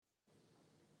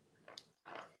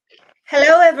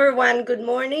Hello, everyone. Good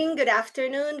morning, good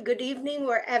afternoon, good evening,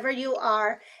 wherever you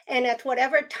are, and at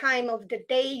whatever time of the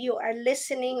day you are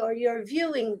listening or you're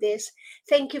viewing this.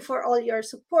 Thank you for all your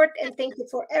support and thank you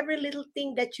for every little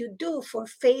thing that you do for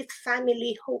faith,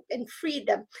 family, hope, and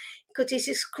freedom. Because this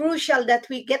is crucial that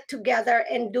we get together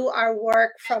and do our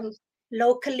work from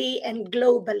locally and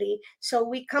globally. So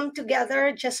we come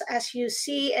together just as you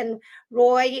see, and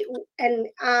Roy and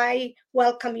I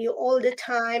welcome you all the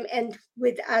time. And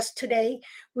with us today,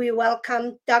 we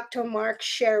welcome Dr. Mark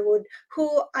Sherwood,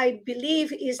 who I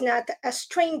believe is not a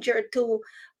stranger to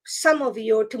some of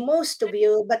you, or to most of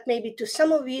you, but maybe to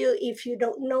some of you. If you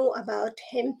don't know about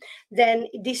him, then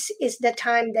this is the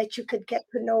time that you could get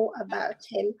to know about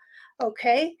him.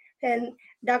 Okay? And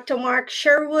Dr. Mark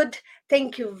Sherwood,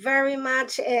 thank you very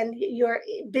much. And you're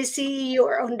busy,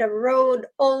 you're on the road,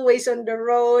 always on the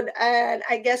road. And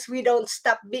I guess we don't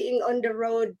stop being on the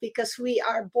road because we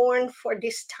are born for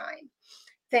this time.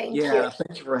 Thank you. Yeah,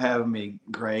 thank you for having me,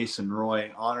 Grace and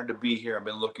Roy. Honored to be here. I've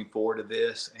been looking forward to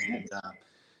this and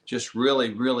just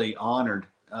really, really honored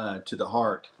to the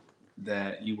heart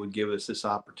that you would give us this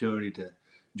opportunity to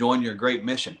join your great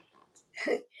mission.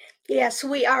 Yes,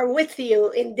 we are with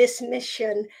you in this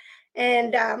mission.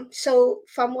 And so,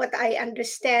 from what I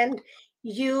understand,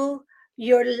 you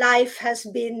your life has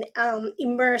been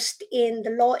immersed in the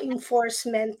law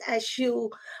enforcement as you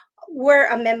were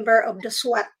a member of the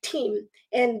SWAT team.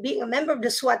 And being a member of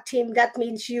the SWAT team, that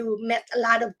means you met a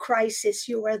lot of crises.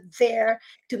 You were there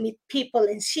to meet people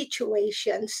in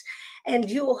situations. And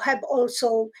you have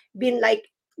also been like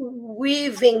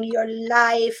weaving your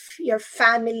life, your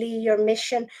family, your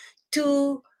mission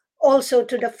to also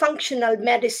to the functional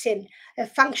medicine, a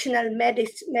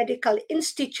medical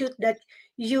institute that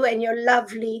you and your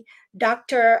lovely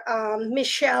Dr.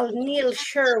 Michelle Neal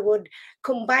Sherwood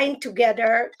combined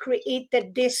together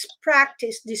created this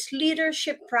practice, this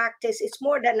leadership practice. It's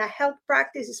more than a health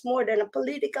practice, it's more than a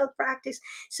political practice.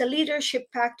 It's a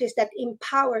leadership practice that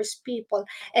empowers people,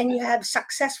 and you have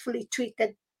successfully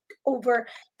treated over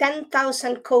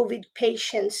 10,000 COVID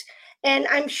patients. And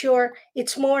I'm sure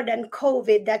it's more than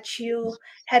COVID that you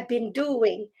have been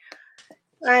doing.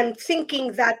 I'm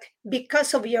thinking that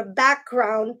because of your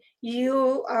background,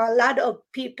 you a lot of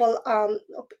people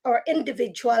or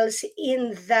individuals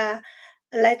in the,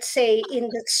 let's say, in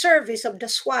the service of the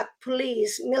SWAT,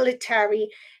 police, military,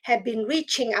 have been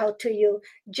reaching out to you,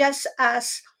 just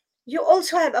as you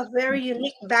also have a very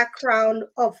unique background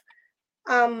of,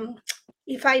 um,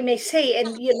 if I may say,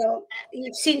 and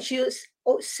since you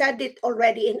said it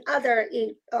already in other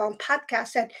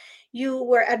podcasts, that you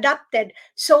were adopted.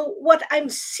 So what I'm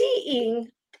seeing,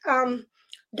 um,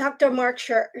 Dr. Mark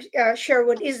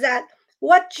Sherwood, is that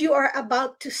what you are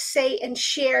about to say and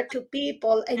share to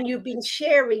people, and you've been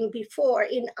sharing before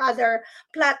in other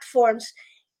platforms,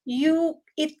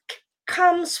 it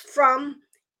comes from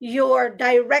your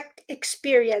direct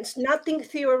experience, nothing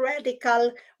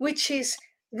theoretical, which is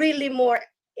really more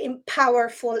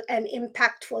powerful and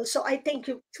impactful. So I thank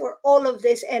you for all of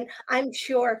this, and I'm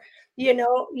sure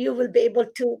you will be able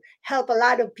to help a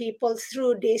lot of people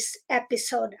through this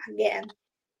episode again.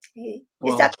 Is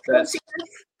Well, that close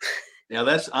enough?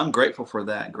 that's I'm grateful for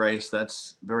that, Grace.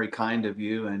 That's very kind of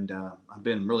you, and I've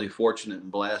been really fortunate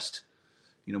and blessed,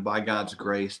 by God's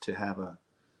grace to have a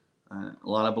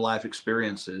lot of life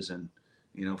experiences, and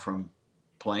from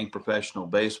playing professional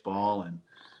baseball and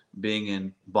being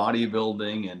in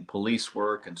bodybuilding and police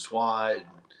work and SWAT,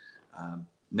 and,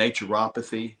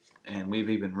 naturopathy, and we've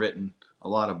even written a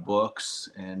lot of books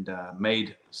and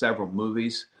made several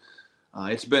movies.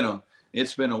 It's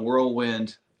been a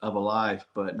whirlwind of a life,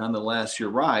 but nonetheless, you're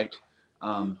right.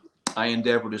 Um, I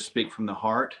endeavor to speak from the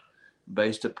heart,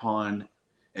 based upon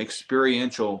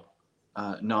experiential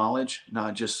knowledge,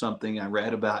 not just something I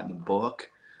read about in a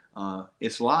book.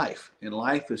 It's life, and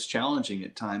life is challenging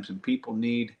at times, and people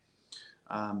need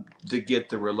to get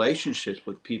the relationships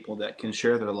with people that can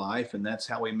share their life, and that's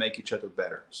how we make each other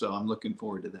better. So I'm looking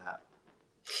forward to that.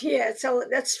 Yeah, so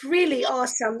that's really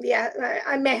awesome. Yeah,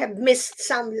 I may have missed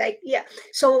some, like, yeah.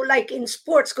 So like in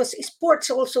sports, because sports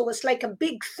also was like a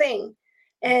big thing,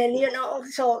 and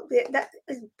so that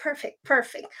is perfect,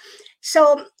 perfect.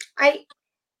 So I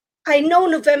I know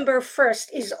November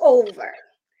 1st is over,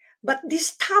 but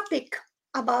this topic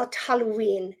about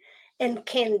Halloween and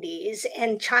candies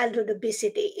and childhood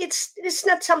obesity, it's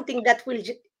not something that will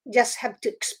just have to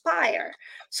expire.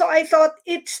 So I thought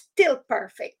it's still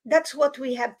perfect. That's what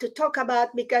we have to talk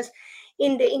about, because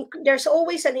there's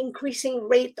always an increasing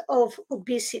rate of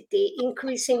obesity,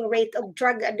 increasing rate of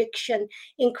drug addiction,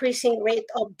 increasing rate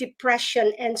of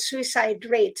depression and suicide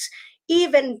rates,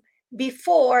 even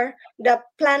before the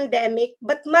pandemic,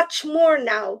 but much more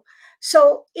now.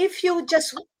 So if you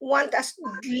just want us,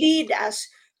 lead us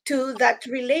to that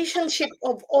relationship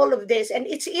of all of this, and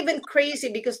it's even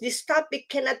crazy because this topic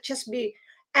cannot just be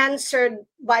answered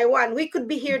by one. We could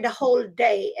be here the whole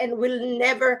day and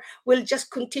we'll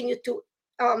just continue to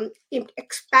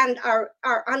expand our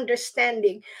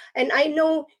understanding. And I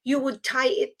know you would tie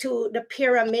it to the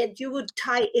pyramid, you would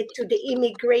tie it to the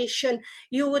immigration,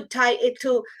 you would tie it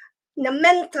to the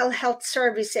mental health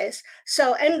services.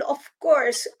 So, and of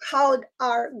course, how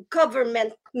our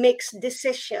government makes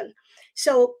decision.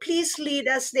 So please lead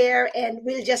us there, and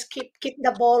we'll just keep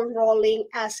the ball rolling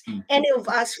as any of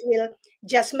us will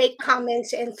just make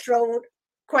comments and throw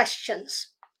questions.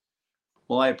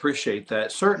 Well, I appreciate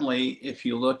that. Certainly, if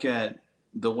you look at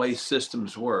the way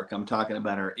systems work, I'm talking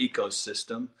about our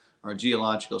ecosystem, our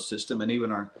geological system, and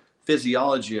even our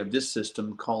physiology of this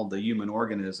system called the human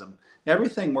organism.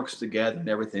 Everything works together and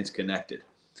everything's connected.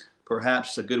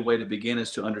 Perhaps a good way to begin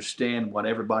is to understand what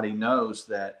everybody knows,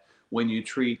 that when you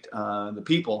treat the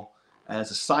people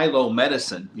as a silo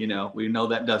medicine, we know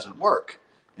that doesn't work,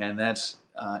 and that's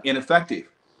ineffective,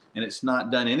 and it's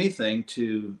not done anything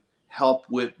to help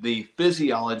with the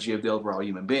physiology of the overall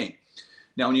human being.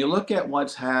 Now, when you look at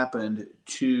what's happened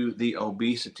to the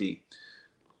obesity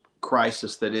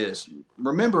crisis that is,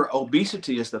 remember,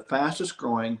 obesity is the fastest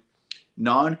growing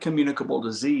non-communicable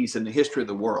disease in the history of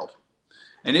the world.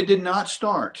 And it did not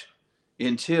start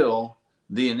until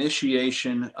the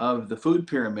initiation of the food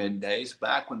pyramid days,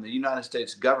 back when the United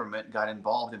States government got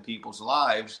involved in people's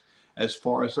lives as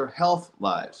far as their health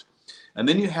lives. And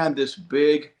then you had this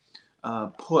big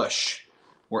push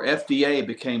where FDA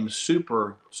became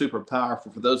super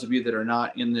powerful. For those of you that are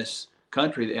not in this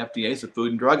country, the FDA is the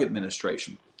Food and Drug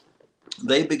Administration.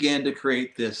 They began to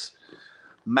create this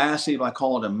massive, I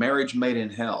call it a marriage made in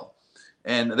hell.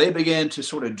 And they began to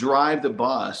sort of drive the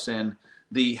bus, and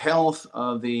the health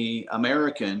of the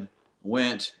American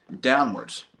went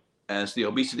downwards as the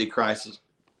obesity crisis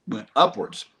went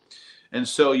upwards. And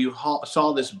so you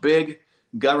saw this big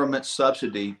government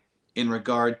subsidy in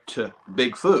regard to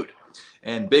big food.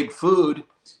 And big food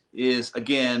is,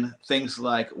 again, things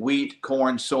like wheat,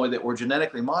 corn, soy that were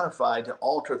genetically modified to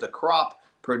alter the crop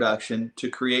production to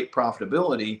create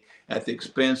profitability at the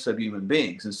expense of human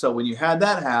beings. And so when you had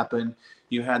that happen,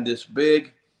 you had this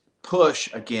big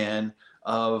push again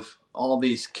of all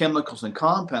these chemicals and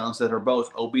compounds that are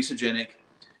both obesogenic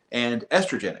and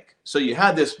estrogenic. So you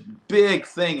had this big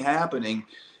thing happening,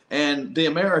 and the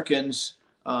Americans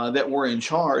that were in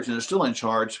charge and are still in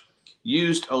charge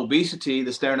used obesity,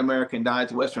 the standard American diet,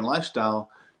 the Western lifestyle,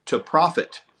 to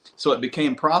profit. So it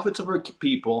became profits over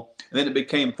people, and then it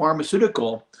became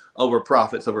pharmaceutical over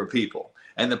profits over people.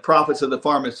 And the profits of the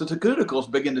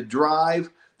pharmaceuticals began to drive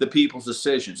the people's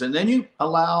decisions. And then you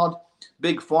allowed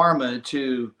big pharma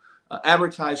to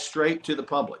advertise straight to the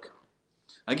public.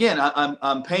 Again,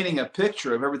 I'm painting a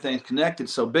picture of everything's connected.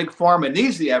 So big pharma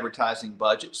needs the advertising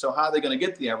budget. So how are they going to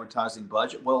get the advertising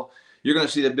budget? Well, you're going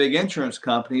to see the big insurance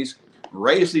companies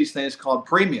raise these things called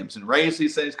premiums and raise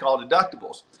these things called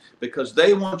deductibles, because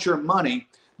they want your money.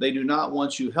 They do not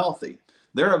want you healthy.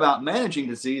 They're about managing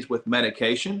disease with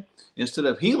medication instead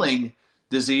of healing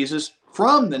diseases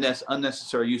from the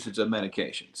unnecessary usage of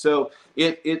medication. So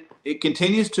it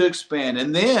continues to expand.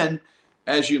 And then,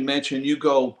 as you mentioned, you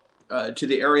go to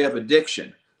the area of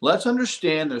addiction. Let's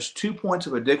understand there's 2 points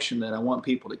of addiction that I want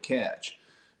people to catch.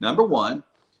 Number one,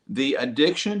 the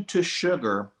addiction to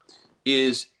sugar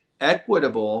is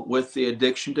equitable with the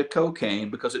addiction to cocaine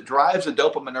because it drives the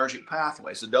dopaminergic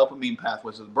pathways, the dopamine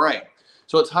pathways of the brain.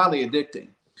 So it's highly addicting.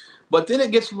 But then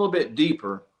it gets a little bit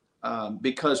deeper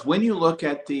because when you look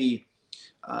at the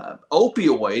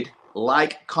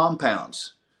opioid-like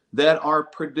compounds that are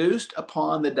produced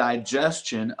upon the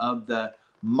digestion of the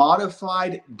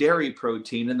modified dairy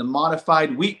protein and the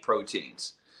modified wheat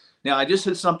proteins. Now, I just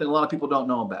said something a lot of people don't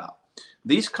know about.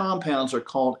 These compounds are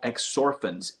called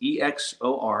exorphins,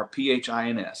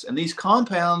 EXORPHINS. And these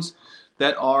compounds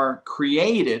that are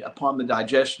created upon the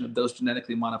digestion of those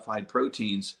genetically modified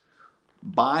proteins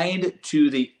bind to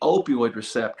the opioid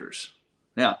receptors.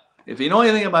 Now, if you know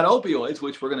anything about opioids,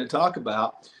 which we're going to talk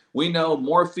about, we know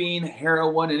morphine,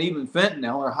 heroin, and even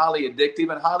fentanyl are highly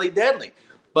addictive and highly deadly.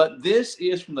 But this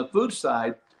is, from the food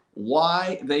side,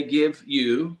 why they give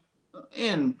you,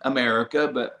 in America,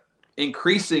 but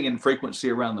increasing in frequency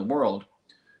around the world,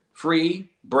 free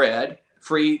bread,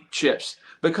 free chips,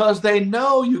 because they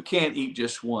know you can't eat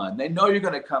just one. They know you're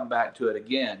going to come back to it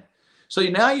again. So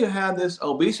now you have this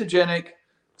obesogenic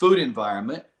food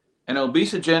environment, an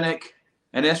obesogenic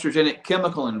an estrogenic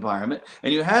chemical environment,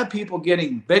 and you have people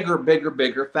getting bigger, bigger,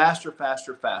 bigger, faster,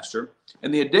 faster, faster,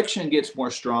 and the addiction gets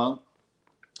more strong.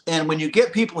 And when you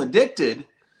get people addicted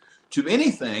to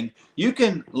anything, you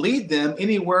can lead them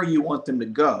anywhere you want them to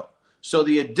go. So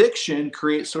the addiction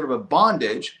creates sort of a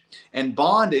bondage, and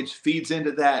bondage feeds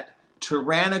into that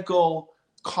tyrannical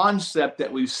concept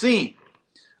that we've seen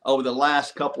over the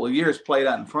last couple of years played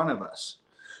out in front of us.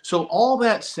 So all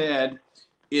that said,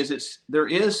 there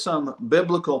is some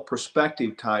biblical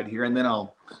perspective tied here, and then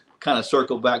I'll kind of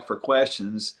circle back for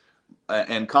questions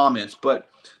and comments. But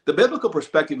the biblical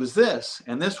perspective is this,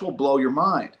 and this will blow your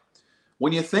mind.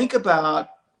 When you think about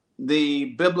the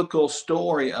biblical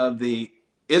story of the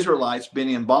Israelites being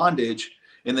in bondage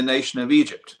in the nation of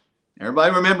Egypt,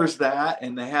 everybody remembers that,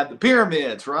 and they had the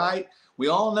pyramids, right? We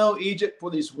all know Egypt for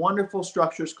these wonderful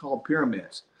structures called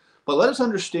pyramids. But let us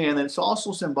understand that it's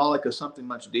also symbolic of something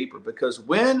much deeper, because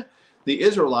when the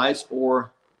Israelites,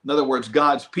 or in other words,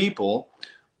 God's people,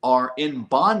 are in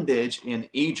bondage in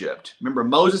Egypt, remember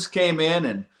Moses came in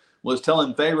and was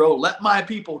telling Pharaoh, let my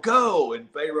people go. And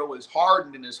Pharaoh was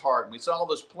hardened in his heart. And we saw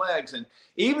those plagues. And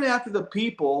even after the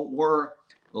people were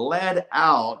led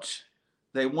out,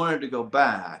 they wanted to go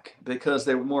back because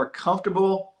they were more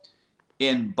comfortable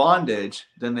in bondage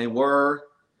than they were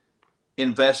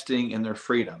investing in their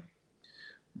freedom.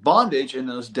 Bondage in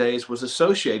those days was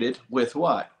associated with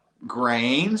what?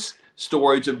 Grains,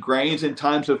 storage of grains in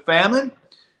times of famine.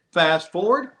 Fast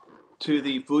forward to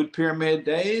the food pyramid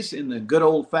days in the good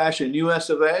old-fashioned US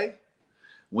of A.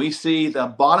 We see the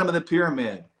bottom of the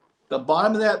pyramid. The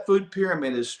bottom of that food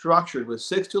pyramid is structured with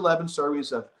 6 to 11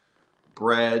 servings of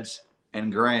breads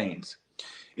and grains.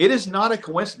 It is not a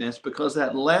coincidence, because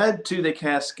that led to the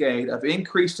cascade of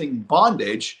increasing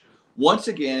bondage, once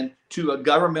again, to a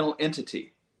governmental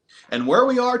entity. And where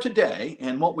we are today,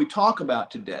 and what we talk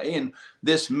about today, and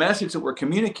this message that we're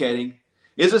communicating,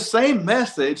 is the same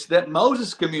message that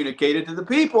Moses communicated to the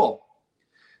people.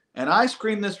 And I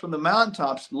scream this from the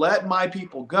mountaintops, let my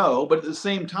people go. But at the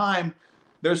same time,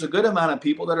 there's a good amount of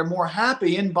people that are more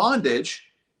happy in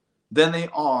bondage than they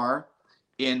are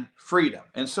in freedom.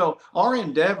 And so our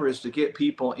endeavor is to get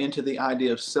people into the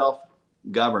idea of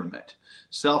self-government.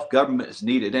 Self-government is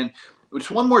needed. And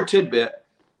just one more tidbit,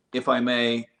 if I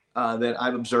may, that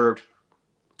I've observed.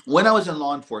 When I was in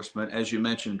law enforcement, as you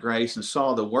mentioned, Grace, and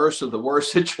saw the worst of the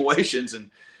worst situations,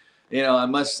 and I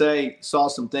must say, saw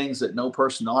some things that no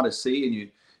person ought to see,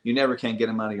 and you never can get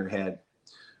them out of your head.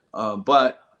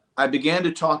 But I began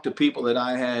to talk to people that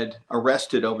I had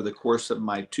arrested over the course of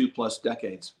my 2+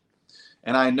 decades,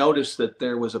 and I noticed that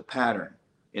there was a pattern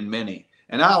in many.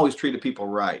 And I always treated people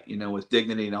right, with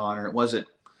dignity and honor. It wasn't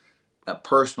a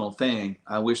personal thing.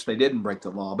 I wish they didn't break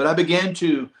the law, but I began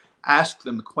to ask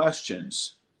them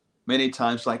questions many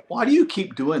times, like, why do you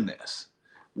keep doing this?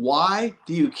 Why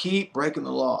do you keep breaking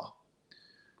the law?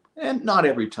 And not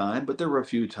every time, but there were a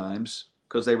few times,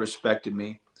 because they respected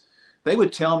me. They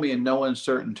would tell me in no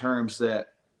uncertain terms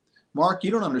that, Mark,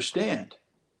 you don't understand.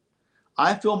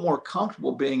 I feel more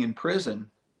comfortable being in prison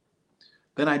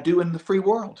than I do in the free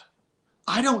world.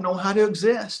 I don't know how to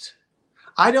exist.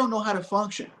 I don't know how to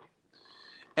function.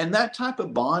 And that type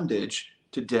of bondage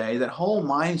today, that whole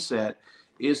mindset,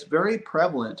 is very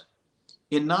prevalent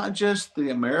in not just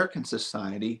the American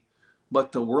society,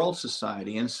 but the world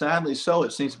society. And sadly so,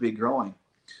 it seems to be growing.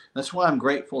 That's why I'm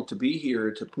grateful to be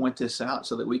here to point this out,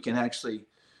 so that we can actually,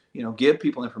 give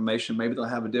people information. Maybe they'll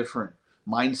have a different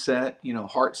mindset,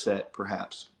 heart set,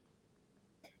 perhaps.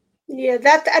 Yeah,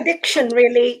 that addiction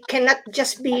really cannot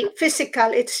just be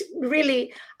physical. It's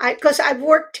really, because I've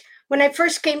worked, when I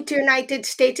first came to United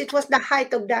States, it was the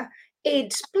height of the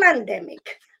AIDS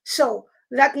pandemic. So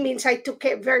that means I took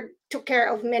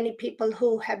care of many people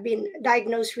who have been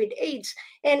diagnosed with AIDS.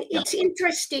 And Yeah. it's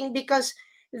interesting because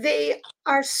they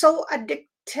are so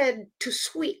addicted to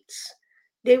sweets.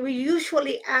 They will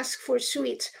usually ask for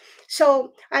sweets.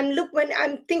 So when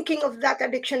I'm thinking of that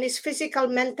addiction is physical,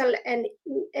 mental, and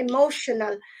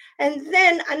emotional. And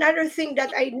then another thing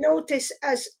that I notice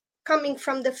as coming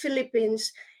from the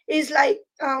Philippines is like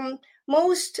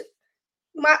most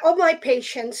of my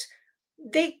patients,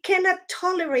 they cannot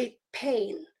tolerate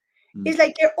pain. It's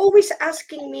like they're always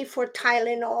asking me for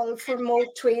Tylenol, for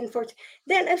Motrin,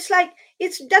 then it's like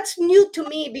that's new to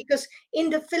me, because in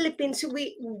the Philippines,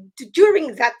 we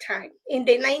during that time in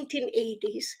the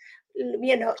 1980s,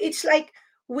 it's like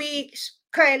we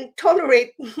can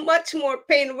tolerate much more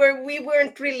pain, where we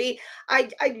weren't really.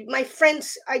 My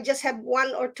friends, I just have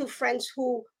one or two friends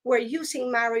who were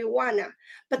using marijuana,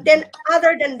 but then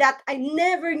other than that, I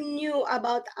never knew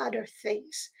about other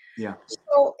things. Yeah.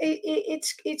 So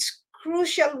it's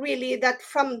crucial, really, that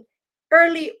from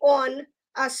early on,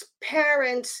 as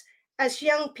parents, as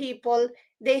young people,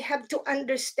 they have to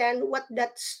understand what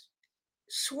that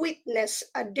sweetness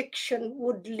addiction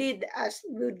would lead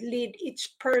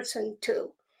each person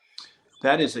to.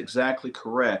 That is exactly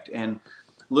correct. And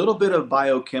a little bit of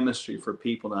biochemistry for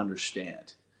people to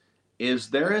understand is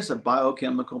there is a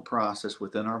biochemical process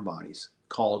within our bodies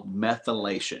called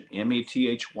methylation,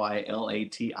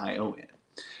 Methylatation.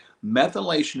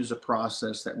 Methylation is a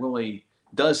process that really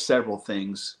does several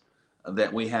things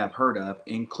that we have heard of,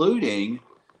 including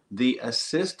the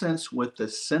assistance with the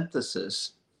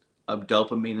synthesis of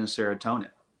dopamine and serotonin.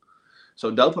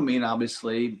 So dopamine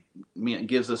obviously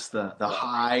gives us the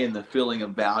high and the feeling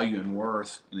of value and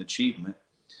worth and achievement.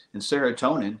 And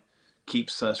serotonin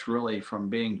keeps us really from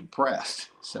being depressed.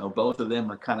 So both of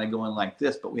them are kind of going like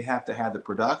this, but we have to have the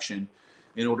production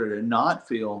in order to not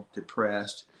feel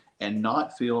depressed and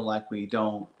not feel like we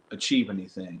don't achieve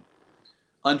anything.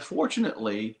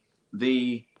 Unfortunately,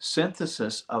 the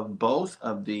synthesis of both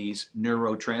of these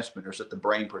neurotransmitters that the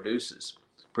brain produces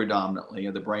predominantly,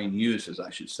 or the brain uses, I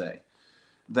should say,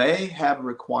 they have a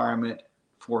requirement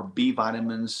for B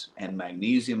vitamins and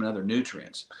magnesium and other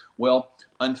nutrients. Well,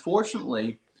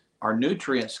 unfortunately, our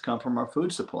nutrients come from our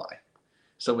food supply.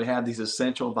 So we have these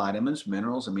essential vitamins,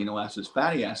 minerals, amino acids,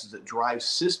 fatty acids that drive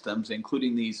systems,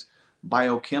 including these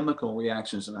biochemical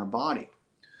reactions in our body.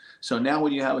 So now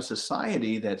when you have a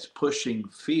society that's pushing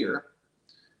fear,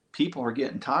 people are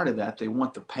getting tired of that. They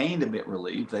want the pain to get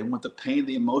relieved. They want the pain,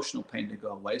 the emotional pain to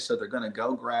go away. So they're going to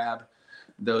go grab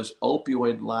those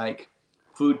opioid-like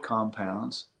food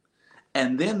compounds,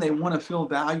 and then they want to feel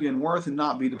value and worth and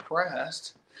not be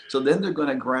depressed. So then they're going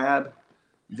to grab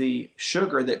the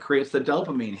sugar that creates the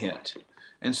dopamine hit.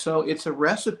 And so it's a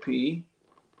recipe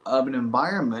of an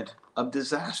environment of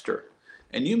disaster.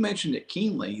 And you mentioned it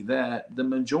keenly that the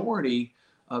majority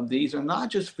of these are not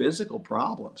just physical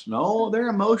problems. No, they're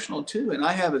emotional too. And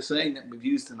I have a saying that we've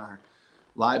used in our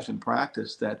lives and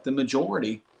practice that the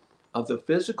majority of the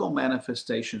physical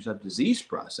manifestations of disease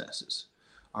processes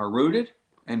are rooted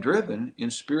and driven in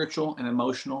spiritual and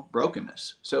emotional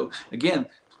brokenness. So again,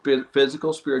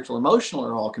 physical, spiritual, emotional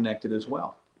are all connected as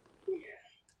well.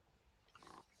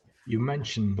 You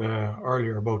mentioned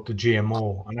earlier about the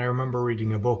GMO, and I remember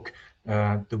reading a book,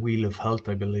 The Wheel of Health,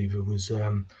 I believe it was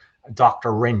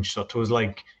Dr. Wrench. So it was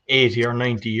like 80 or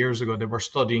 90 years ago. They were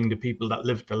studying the people that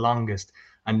lived the longest,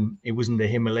 and it was in the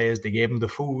Himalayas. They gave them the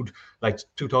food, like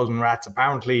 2,000 rats.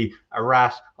 Apparently, a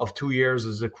rat of 2 years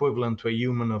is equivalent to a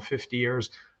human of 50 years,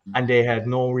 and they had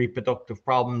no reproductive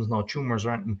problems, no tumors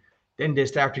or anything. Then they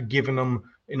started giving them,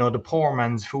 the poor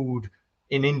man's food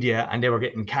in India, and they were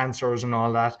getting cancers and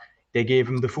all that. They gave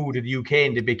them the food of the UK,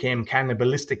 and they became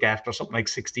cannibalistic after something like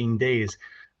 16 days.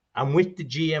 And with the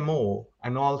GMO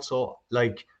and also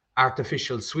like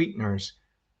artificial sweeteners,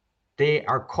 they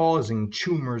are causing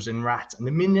tumors in rats. And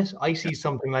the minute I see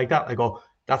something like that, I go,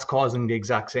 that's causing the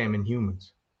exact same in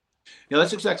humans. Yeah,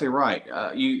 that's exactly right.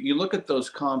 You look at those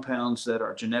compounds that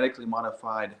are genetically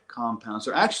modified compounds.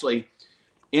 They're actually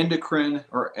endocrine,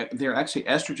 or they're actually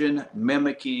estrogen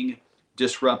mimicking,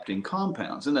 disrupting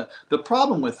compounds. And the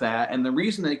problem with that, and the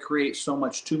reason they create so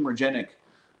much tumorigenic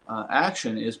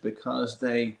action, is because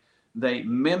they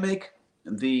mimic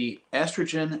the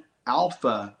estrogen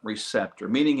alpha receptor,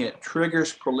 meaning it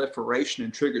triggers proliferation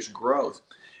and triggers growth.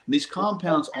 And these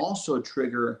compounds also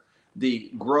trigger the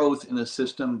growth in the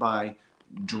system by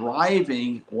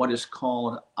driving what is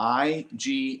called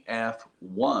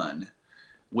IGF-1,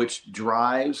 which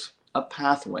drives a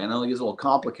pathway. I know it gets a little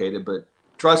complicated, but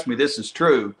trust me, this is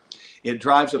true. It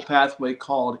drives a pathway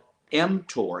called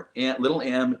mTOR, little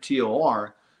m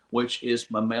T-O-R, which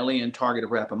is mammalian target of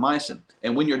rapamycin.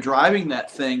 And when you're driving that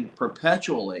thing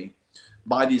perpetually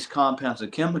by these compounds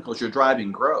and chemicals, you're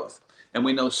driving growth. And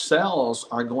we know cells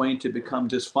are going to become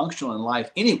dysfunctional in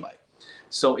life anyway.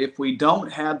 So if we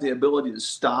don't have the ability to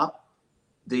stop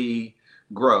the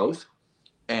growth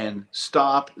and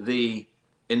stop the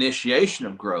initiation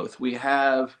of growth, we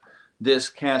have this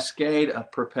cascade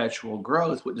of perpetual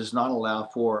growth, which does not allow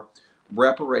for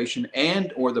reparation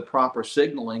and or the proper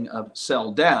signaling of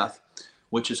cell death,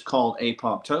 which is called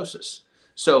apoptosis.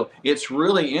 So it's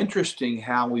really interesting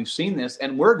how we've seen this,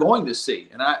 and we're going to see,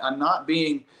 and I'm not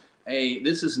being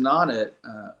this is not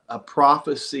a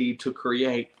prophecy to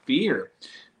create fear.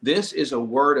 This is a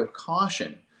word of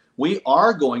caution. We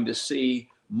are going to see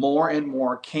more and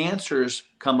more cancers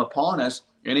come upon us,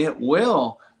 and it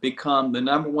will become the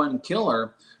number one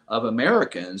killer of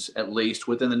Americans, at least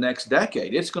within the next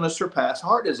decade. It's going to surpass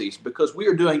heart disease because we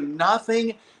are doing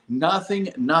nothing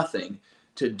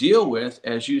to deal with,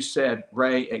 as you said,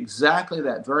 Ray, exactly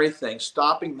that very thing,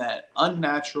 stopping that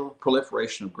unnatural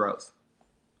proliferation of growth.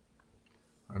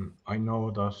 I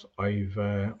know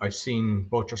that I've seen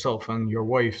both yourself and your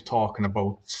wife talking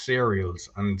about cereals,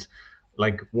 and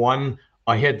like one,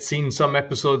 I had seen some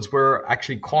episodes where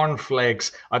actually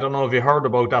cornflakes, I don't know if you heard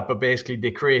about that, but basically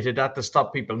they created that to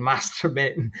stop people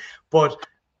masturbating. But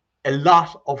a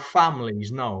lot of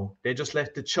families now, they just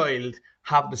let the child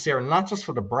have the cereal, not just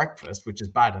for the breakfast, which is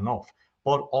bad enough,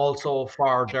 but also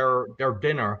for their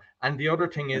dinner. And the other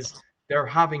thing is they're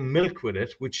having milk with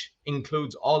it, which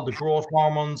includes all the growth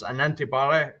hormones and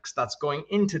antibiotics that's going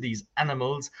into these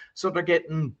animals. So they're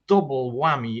getting double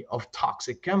whammy of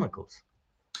toxic chemicals.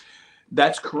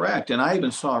 That's correct. And I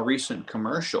even saw a recent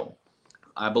commercial.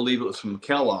 I believe it was from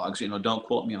Kellogg's, don't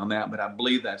quote me on that, but I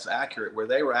believe that's accurate, where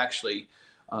they were actually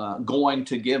going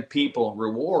to give people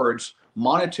rewards,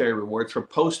 monetary rewards, for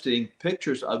posting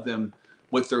pictures of them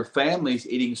with their families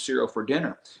eating cereal for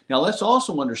dinner. Now, let's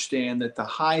also understand that the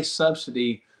high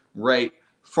subsidy rate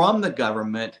from the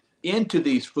government into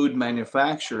these food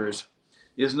manufacturers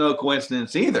is no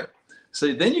coincidence either.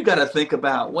 So then you got to think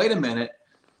about, wait a minute,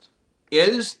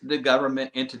 is the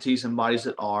government entities and bodies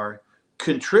that are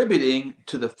contributing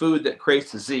to the food that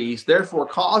creates disease, therefore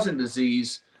causing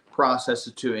disease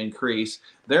processes to increase,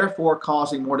 therefore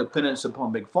causing more dependence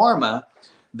upon big pharma,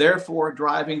 therefore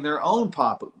driving their own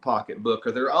pocketbook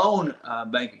or their own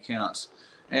bank accounts?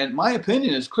 And my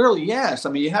opinion is clearly yes. I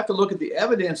mean, you have to look at the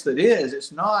evidence that is.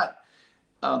 It's not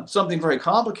something very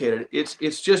complicated.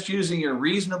 It's just using your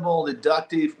reasonable,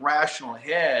 deductive, rational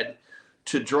head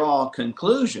to draw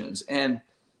conclusions. And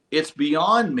it's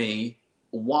beyond me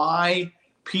why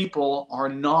people are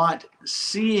not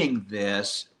seeing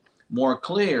this more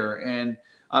clear. And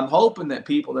I'm hoping that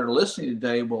people that are listening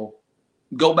today will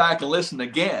go back and listen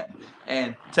again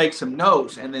and take some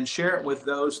notes and then share it with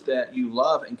those that you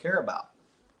love and care about.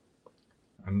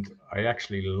 And I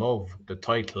actually love the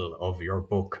title of your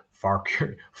book, Fork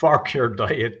Your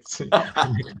Diet.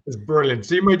 It's brilliant.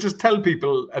 So you might just tell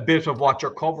people a bit of what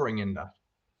you're covering in that.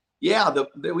 Yeah,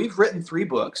 we've written 3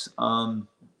 books.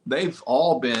 They've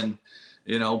all been,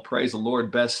 praise the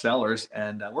Lord, bestsellers,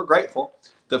 and we're grateful.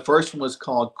 The first one was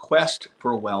called Quest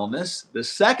for Wellness. The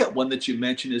second one that you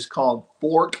mentioned is called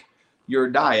Fork Your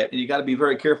Diet, and you got to be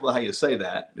very careful how you say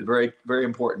that. It's very, very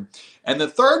important. And the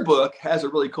third book has a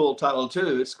really cool title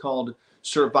too. It's called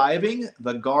Surviving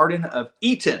the Garden of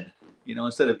Eden.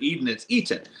 Instead of Eden, it's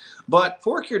Eden. But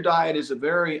Fork Your Diet is a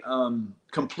very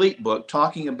complete book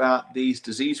talking about these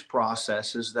disease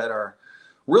processes that are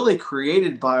really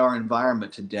created by our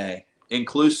environment today,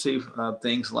 inclusive of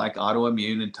things like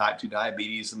autoimmune and type 2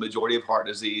 diabetes, the majority of heart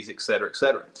disease, et cetera, et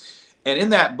cetera. And in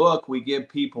that book, we give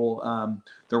people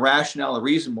the rationale, the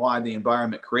reason why the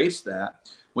environment creates that.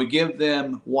 We give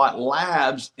them what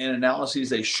labs and analyses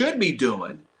they should be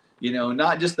doing,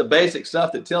 not just the basic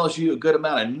stuff that tells you a good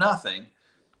amount of nothing.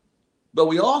 But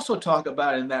we also talk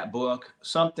about in that book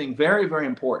something very, very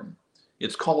important.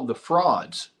 It's called the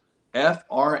frauds,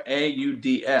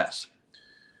 Frauds.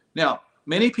 Now,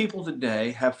 many people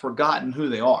today have forgotten who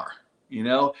they are.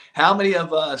 How many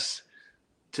of us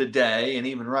today and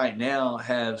even right now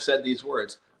have said these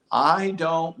words? I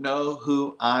don't know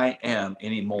who I am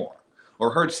anymore.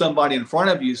 Or heard somebody in front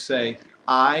of you say,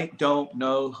 I don't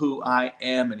know who I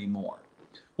am anymore.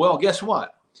 Well, guess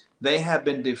what? They have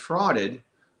been defrauded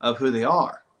of who they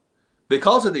are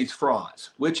because of these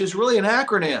frauds, which is really an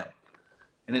acronym.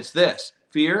 And it's this: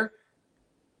 fear,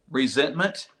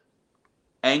 resentment,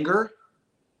 anger,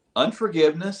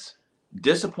 unforgiveness,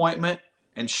 disappointment,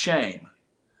 and shame.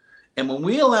 And when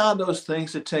we allow those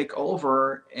things to take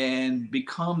over and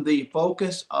become the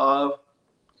focus of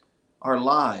our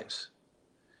lives,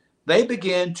 they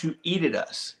begin to eat at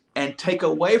us and take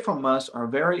away from us our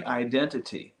very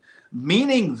identity.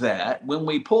 Meaning that when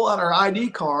we pull out our ID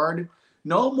card,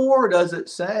 no more does it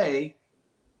say,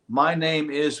 my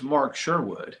name is Mark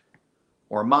Sherwood,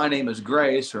 or my name is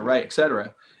Grace, or Ray,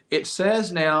 etc. It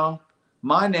says now,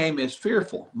 my name is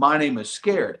fearful. My name is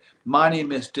scared. My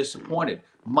name is disappointed.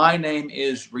 My name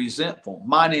is resentful.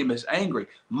 My name is angry.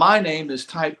 My name is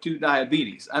type 2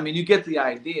 diabetes. I mean, you get the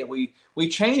idea. We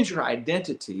change our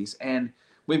identities, and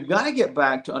we've got to get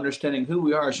back to understanding who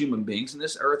we are as human beings. And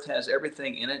this earth has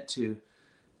everything in it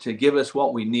to give us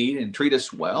what we need and treat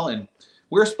us well. And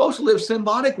we're supposed to live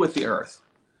symbiotic with the earth,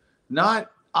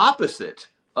 not opposite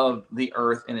of the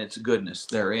earth and its goodness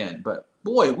therein. But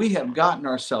boy, we have gotten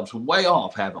ourselves way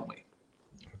off, haven't we?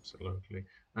 Absolutely.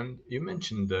 And you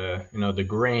mentioned the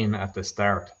grain at the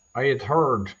start. I had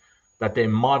heard that they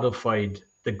modified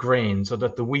the grain so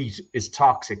that the wheat is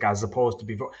toxic as opposed to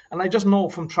before. And I just know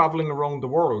from traveling around the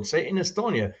world, say in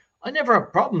Estonia, I never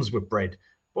have problems with bread.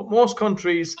 But most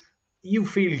countries, you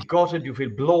feel gutted, you feel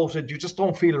bloated, you just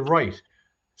don't feel right.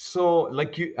 So,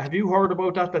 like, have you heard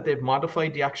about that? That they've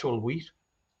modified the actual wheat?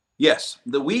 Yes,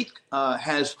 the wheat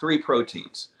has three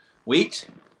proteins: wheat,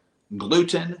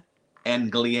 gluten,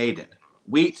 and gliadin.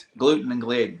 Wheat, gluten, and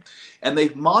gliadin. And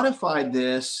they've modified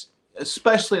this,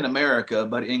 especially in America,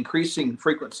 but increasing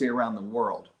frequency around the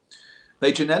world.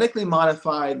 They genetically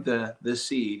modified the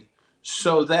seed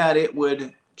so that it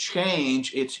would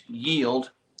change its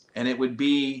yield and it would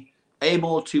be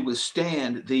able to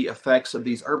withstand the effects of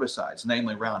these herbicides,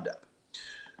 namely Roundup.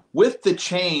 With the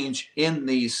change in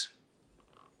this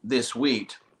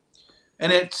wheat,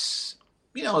 and it's,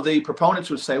 the proponents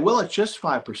would say, well, it's just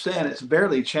 5%, it's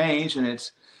barely changed, and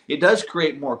it does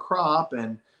create more crop,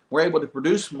 and we're able to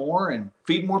produce more and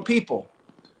feed more people.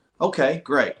 Okay,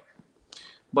 great.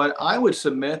 But I would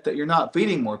submit that you're not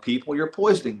feeding more people, you're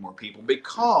poisoning more people,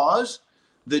 because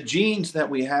the genes that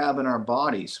we have in our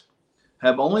bodies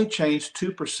have only changed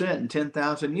 2% in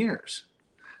 10,000 years.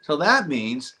 So that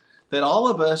means that all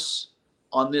of us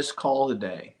on this call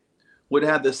today would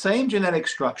have the same genetic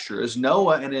structure as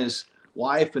Noah and his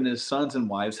wife and his sons and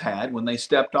wives had when they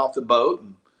stepped off the boat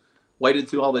and waded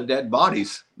through all the dead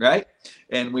bodies, right?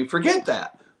 And we forget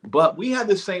that. But we have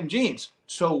the same genes.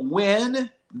 So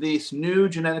when this new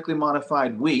genetically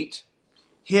modified wheat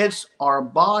hits our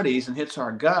bodies and hits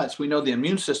our guts, we know the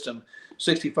immune system,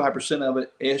 65% of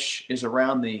it ish is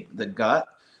around the gut,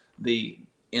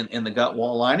 in the gut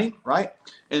wall lining, right?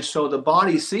 And so the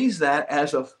body sees that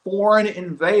as a foreign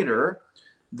invader,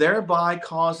 thereby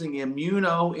causing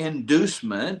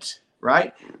immunoinducement,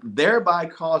 right? Thereby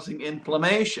causing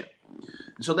inflammation.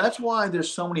 And so that's why there's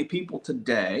so many people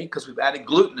today, because we've added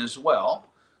gluten as well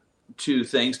to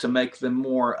things to make them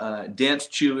more dense,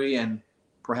 chewy, and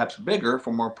perhaps bigger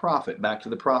for more profit. Back to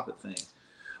the profit thing.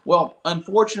 Well,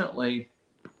 unfortunately,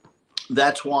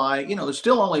 that's why, there's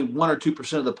still only 1 or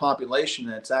 2% of the population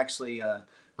that's actually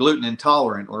gluten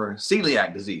intolerant or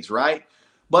celiac disease, right?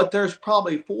 But there's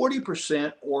probably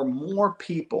 40% or more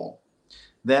people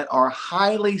that are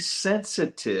highly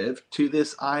sensitive to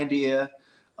this idea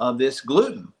of this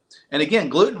gluten. And again,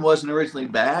 gluten wasn't originally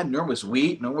bad, nor was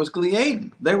wheat, nor was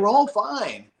gliadin. They were all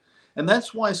fine. And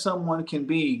that's why someone can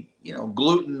be,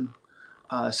 gluten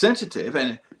sensitive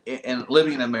and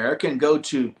living in America and go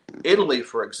to Italy,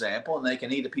 for example, and they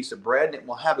can eat a piece of bread and it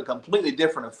will have a completely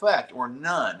different effect or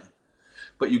none.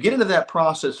 But you get into that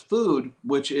processed food,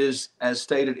 which is, as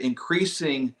stated,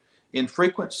 increasing in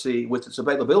frequency with its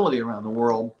availability around the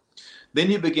world,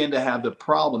 then you begin to have the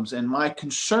problems. And my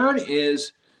concern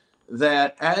is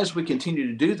that as we continue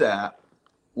to do that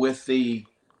with the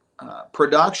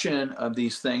production of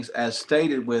these things, as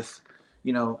stated with,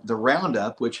 the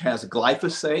Roundup, which has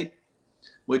glyphosate,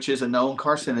 which is a known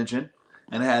carcinogen,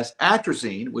 and has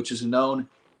atrazine, which is a known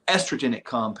estrogenic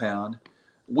compound,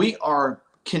 we are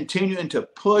continuing to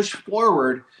push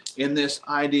forward in this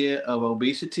idea of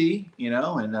obesity,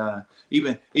 and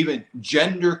even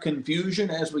gender confusion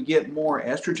as we get more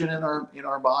estrogen in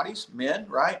our bodies, men,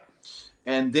 right?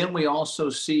 And then we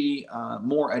also see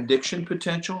more addiction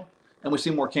potential, and we see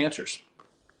more cancers.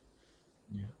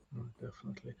 Yeah,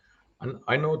 definitely. And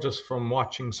I know just from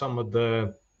watching some of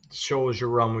the shows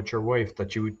you're on with your wife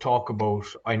that you talk about,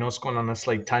 I know it's going on a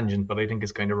slight tangent, but I think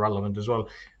it's kind of relevant as well,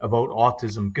 about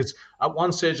autism. Because at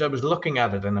one stage I was looking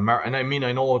at it in America, and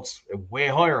I know it's way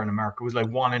higher in America. It was like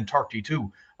 1 in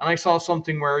 32. And I saw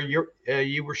something where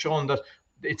you were showing that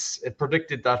it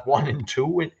predicted that 1 in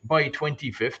 2 by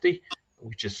 2050,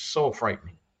 which is so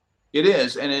frightening. It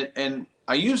is. And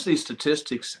I use these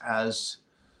statistics as,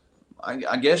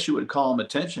 I guess you would call them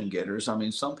attention getters. I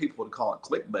mean, some people would call it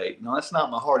clickbait. No, that's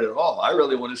not my heart at all. I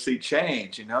really want to see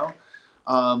change,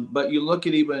 But you look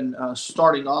at even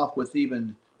starting off with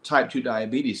even type 2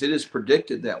 diabetes. It is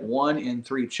predicted that 1 in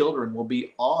 3 children will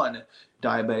be on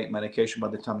diabetic medication by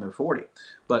the time they're 40.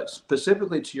 But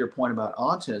specifically to your point about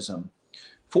autism,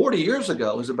 40 years ago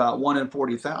it was about 1 in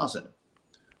 40,000.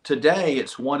 Today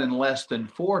it's 1 in less than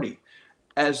 40.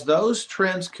 As those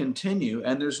trends continue,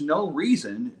 and there's no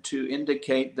reason to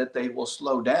indicate that they will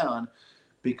slow down,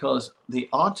 because the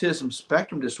autism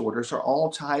spectrum disorders are all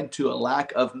tied to a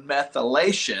lack of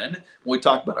methylation, we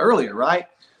talked about earlier, right?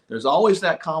 There's always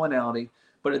that commonality,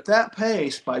 but at that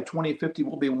pace, by 2050,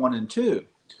 we'll be 1 in 2.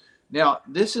 Now,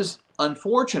 this is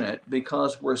unfortunate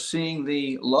because we're seeing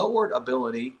the lowered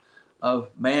ability of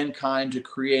mankind to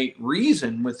create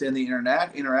reason within the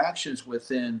interactions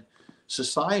within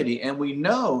society. And we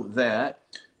know that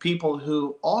people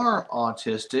who are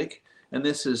autistic and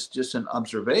this is just an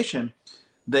observation,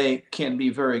 they can be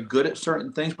very good at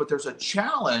certain things, but there's a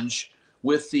challenge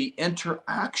with the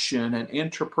interaction and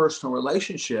interpersonal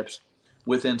relationships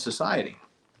within society.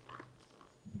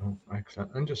 Oh,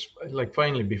 excellent. And just like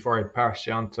finally, before I pass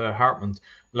you on to Hartmut,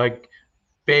 like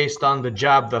based on the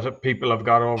jab that people have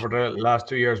got over the last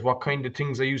 2 years, what kind of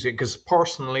things are you seeing? Because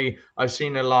personally, I've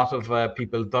seen a lot of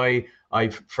people die.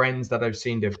 I've friends that I've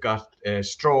seen, they've got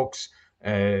strokes.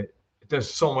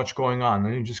 There's so much going on,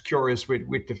 and I'm just curious with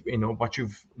the, what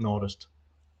you've noticed.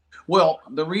 Well,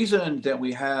 the reason that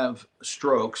we have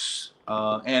strokes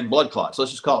and blood clots,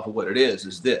 let's just call it for what it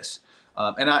is this.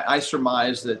 And I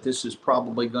surmise that this is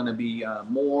probably going to be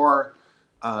more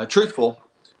truthful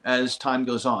as time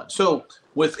goes on. So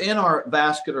within our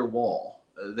vascular wall,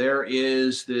 there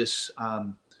is this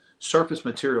surface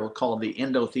material called the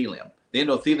endothelium. The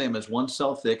endothelium is one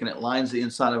cell thick, and it lines the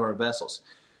inside of our vessels.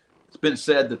 It's been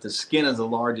said that the skin is the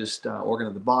largest organ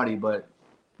of the body, but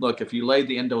look, if you laid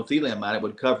the endothelium out, it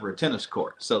would cover a tennis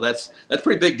court. So that's a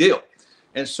pretty big deal.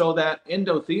 And so that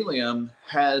endothelium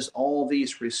has all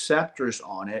these receptors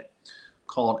on it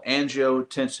called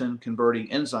angiotensin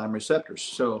converting enzyme receptors.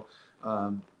 So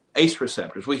ACE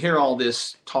receptors. We hear all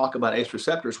this talk about ACE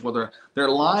receptors. Well, they're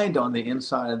lined on the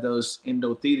inside of those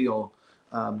endothelial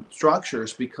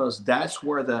structures because that's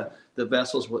where the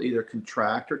vessels will either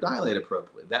contract or dilate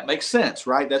appropriately. That makes sense,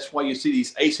 right? That's why you see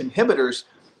these ACE inhibitors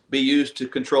be used to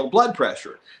control blood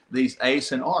pressure, these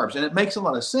ACE and ARBs, and it makes a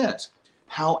lot of sense.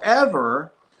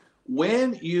 However,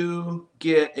 when you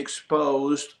get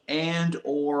exposed and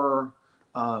or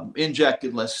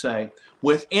injected, let's say,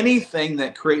 with anything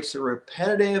that creates a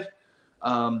repetitive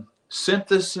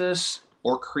synthesis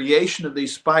or creation of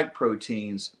these spike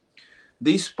proteins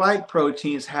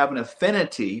have an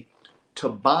affinity to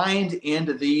bind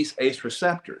into these ACE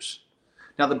receptors.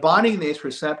 Now, the binding of the ACE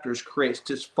receptors creates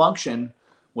dysfunction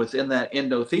within that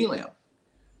endothelium.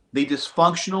 The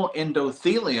dysfunctional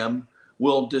endothelium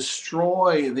will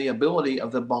destroy the ability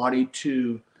of the body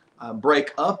to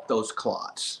break up those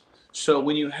clots. So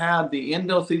when you have the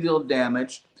endothelial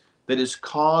damage that is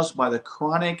caused by the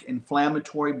chronic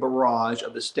inflammatory barrage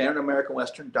of the standard American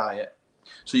Western diet,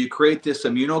 so you create this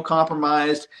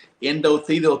immunocompromised,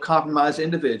 endothelial compromised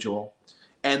individual,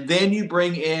 and then you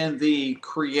bring in the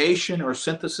creation or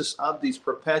synthesis of these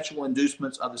perpetual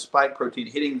inducements of the spike protein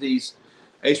hitting these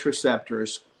ACE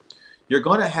receptors, you're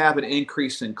going to have an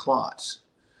increase in clots.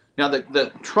 Now,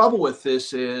 the trouble with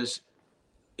this is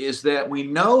that we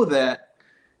know that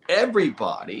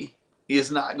everybody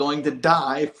is not going to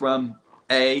die from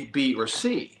A, B, or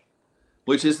C,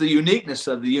 which is the uniqueness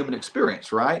of the human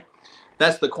experience, right?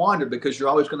 That's the quandary, because you're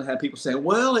always going to have people saying,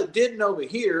 well, it didn't over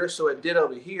here, so it did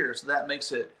over here. So that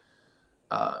makes it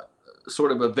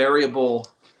sort of a variable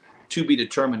to be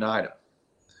determined item.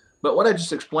 But what I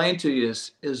just explained to you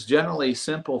is generally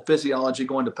simple physiology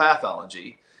going to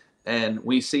pathology, and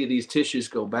we see these tissues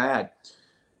go bad.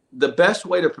 The best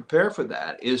way to prepare for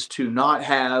that is to not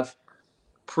have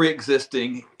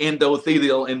pre-existing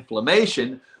endothelial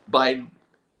inflammation by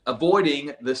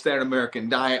avoiding the standard American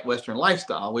diet, Western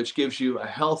lifestyle, which gives you a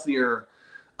healthier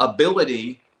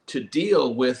ability to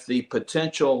deal with the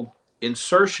potential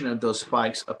insertion of those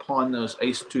spikes upon those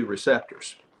ACE2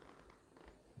 receptors.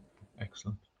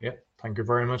 Excellent. Yeah. Thank you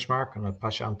very much, Mark. And I'll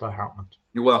pass you on to Hartmut.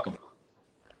 You're welcome.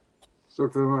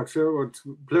 Dr. Mark Sherwood,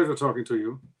 pleasure talking to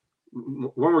you.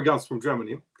 Warm regards from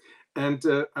Germany. And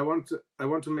I want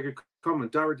to make a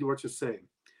comment directly what you're saying.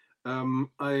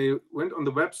 I went on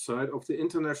the website of the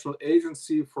International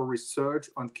Agency for Research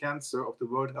on Cancer of the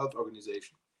World Health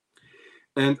Organization.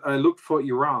 And I looked for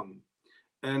Iran.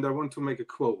 And I want to make a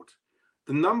quote.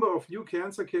 The number of new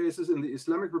cancer cases in the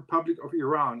Islamic Republic of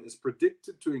Iran is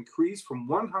predicted to increase from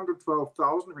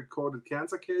 112,000 recorded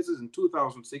cancer cases in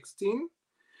 2016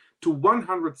 to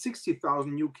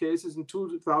 160,000 new cases in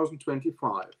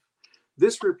 2025.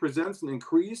 This represents an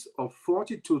increase of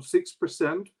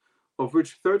 42.6%, of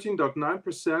which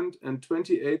 13.9% and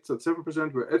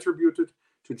 28.7% were attributed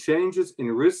to changes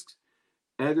in risk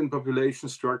and in population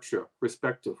structure,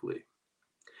 respectively.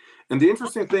 And the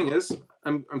interesting thing is,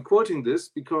 I'm quoting this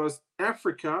because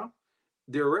Africa,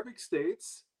 the Arabic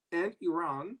states, and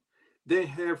Iran, they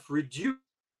have reduced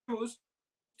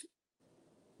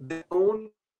their own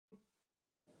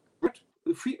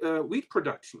wheat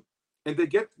production, and they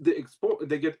get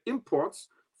imports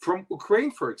from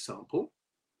Ukraine, for example.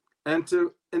 And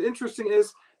interesting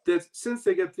is that since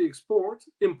they get the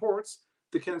imports,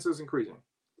 the cancer is increasing.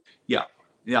 Yeah,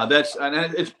 and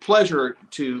it's a pleasure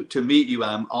to meet you.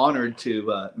 I'm honored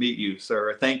to meet you,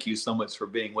 sir. Thank you so much for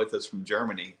being with us from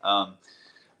Germany.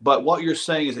 But what you're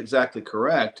saying is exactly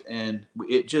correct, and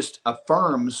it just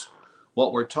affirms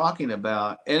what we're talking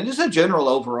about. And just a general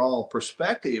overall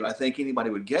perspective, I think anybody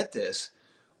would get this.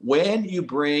 When you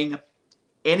bring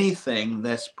anything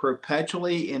that's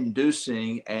perpetually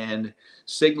inducing and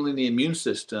signaling the immune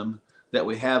system that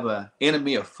we have an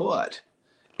enemy afoot,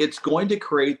 it's going to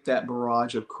create that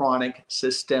barrage of chronic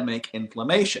systemic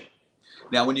inflammation.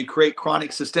 Now, when you create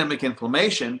chronic systemic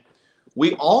inflammation,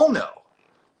 we all know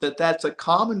that that's a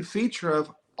common feature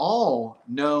of all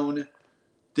known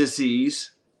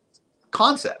disease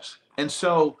concepts. And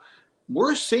so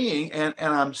we're seeing, and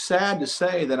I'm sad to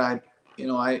say that I'm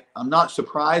not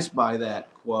surprised by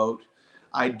that quote.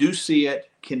 I do see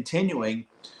it continuing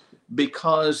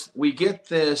because we get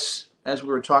this, as we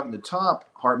were talking at the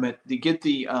top, Hartmut, to get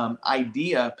the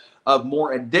idea of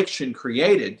more addiction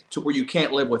created to where you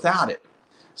can't live without it.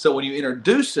 So when you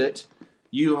introduce it,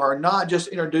 you are not just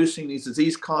introducing these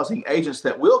disease-causing agents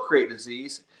that will create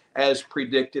disease as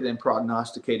predicted and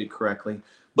prognosticated correctly,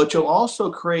 but you'll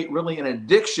also create really an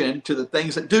addiction to the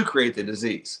things that do create the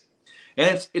disease.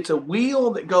 And it's a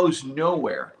wheel that goes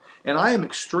nowhere. And I am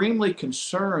extremely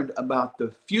concerned about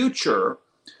the future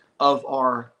of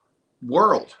our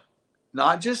world,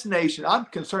 not just nation. I'm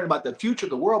concerned about the future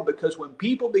of the world, because when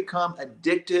people become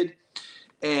addicted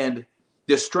and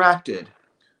distracted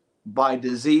by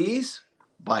disease,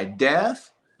 by death,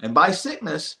 and by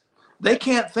sickness, they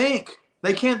can't think.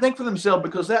 They can't think for themselves,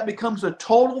 because that becomes a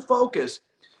total focus.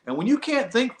 And when you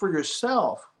can't think for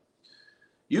yourself,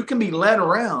 you can be led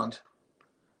around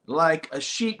like a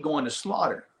sheep going to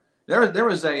slaughter. There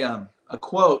was a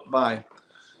quote by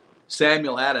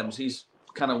Samuel Adams. He's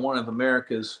kind of one of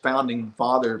America's founding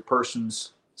father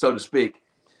persons, so to speak.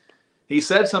 He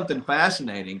said something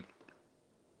fascinating,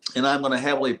 and I'm going to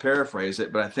heavily paraphrase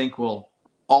it, but I think we'll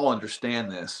all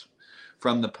understand this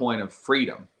from the point of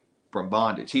freedom from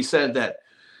bondage. He said that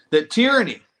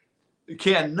tyranny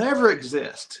can never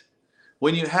exist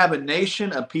when you have a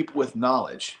nation of people with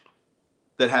knowledge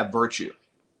that have virtue.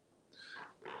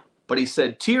 But he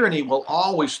said tyranny will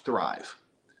always thrive,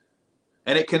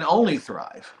 and it can only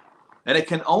thrive, and it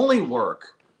can only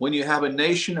work when you have a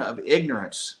nation of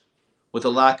ignorance with a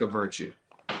lack of virtue.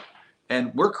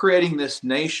 And we're creating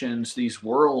these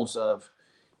worlds of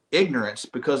ignorance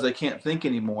because they can't think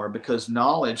anymore, because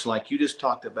knowledge, like you just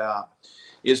talked about,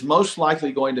 is most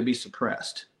likely going to be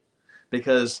suppressed,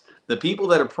 because the people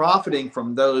that are profiting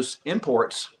from those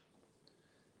imports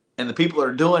and the people that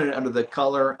are doing it under the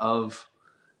color of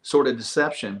sort of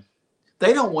deception,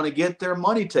 they don't want to get their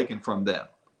money taken from them.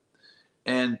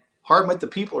 And Hartmut, the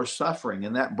people are suffering,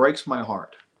 and that breaks my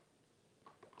heart.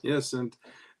 Yes, and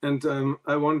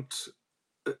I want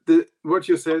what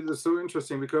you said is so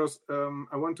interesting, because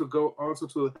I want to go also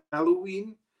to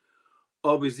Halloween,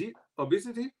 obesity,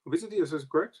 is this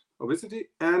correct? Obesity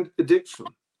and addiction,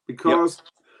 because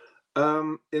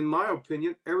in my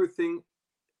opinion, everything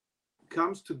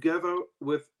comes together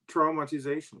with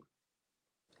traumatization.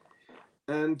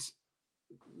 And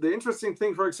the interesting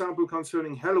thing, for example,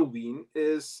 concerning Halloween,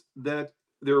 is that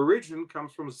the origin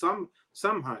comes from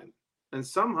Samhain, and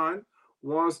Samhain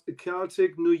was a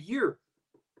Celtic New Year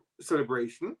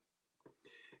celebration,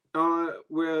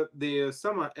 where the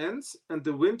summer ends and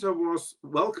the winter was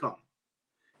welcome.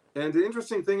 And the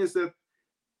interesting thing is that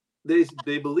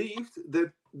they believed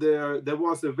that there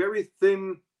was a very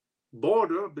thin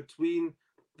border between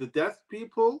the dead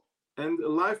people and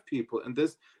alive people, and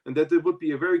that there would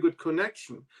be a very good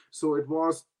connection. So it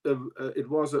was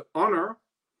an honor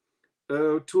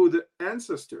to the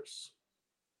ancestors.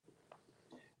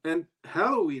 And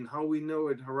Halloween, how we know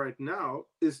it right now,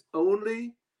 is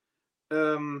only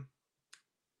a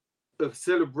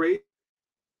celebration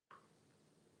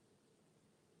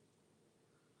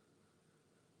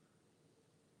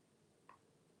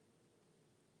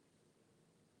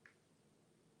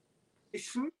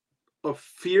of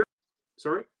fear.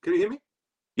 Sorry, can you hear me?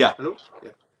 Yeah. Hello?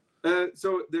 Yeah.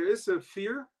 So there is a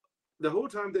fear. The whole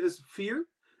time there is fear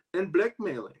and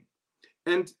blackmailing.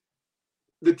 And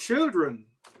the children,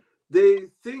 they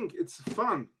think it's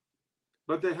fun,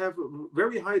 but they have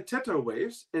very high theta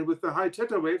waves. And with the high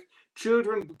theta waves,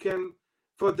 children can,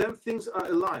 for them, things are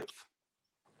alive.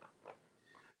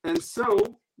 And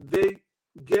so they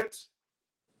get,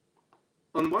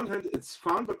 on one hand, it's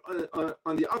fun, but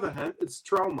on the other hand, it's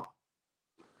trauma.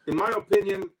 In my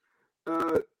opinion,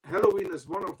 Halloween is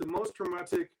one of the most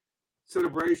traumatic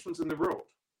celebrations in the world,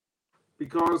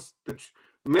 because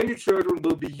many children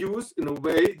will be used in a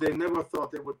way they never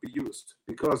thought they would be used,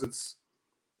 because it's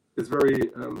very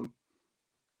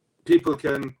people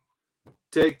can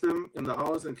take them in the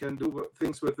house and can do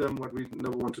things with them what we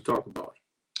never want to talk about.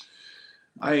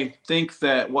 I think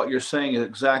that what you're saying is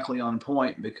exactly on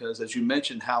point, because as you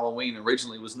mentioned, Halloween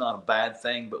originally was not a bad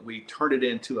thing, but we turned it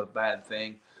into a bad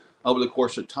thing over the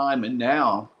course of time. And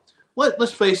now,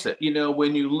 let's face it,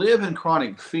 when you live in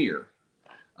chronic fear,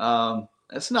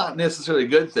 that's not necessarily a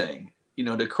good thing,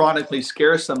 to chronically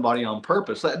scare somebody on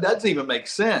purpose. That doesn't even make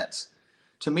sense.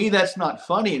 To me, that's not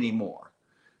funny anymore,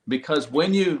 because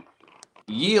when you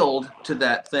yield to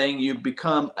that thing, you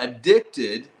become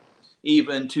addicted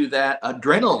even to that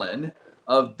adrenaline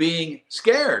of being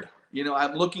scared.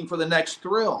 I'm looking for the next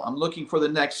thrill. I'm looking for the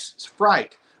next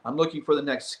fright. I'm looking for the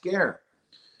next scare.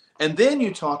 And then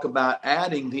you talk about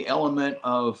adding the element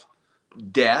of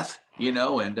death,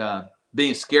 and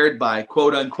being scared by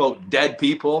quote unquote dead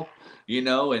people,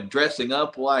 and dressing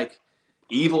up like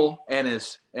evil and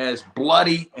as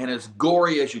bloody and as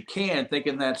gory as you can,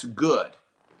 thinking that's good.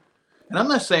 And I'm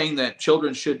not saying that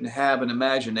children shouldn't have an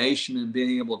imagination and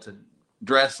being able to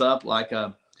dress up like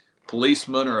a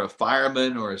policeman or a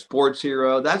fireman or a sports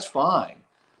hero. That's fine.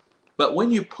 But when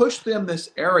you push them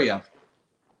this area,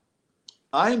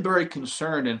 I am very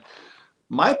concerned. And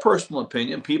my personal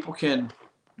opinion, people can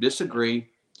disagree,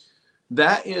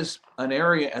 that is an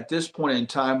area at this point in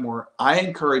time where I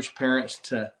encourage parents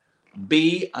to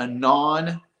be a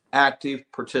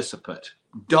non-active participant.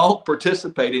 Don't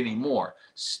participate anymore.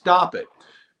 Stop it.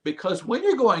 Because when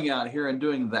you're going out here and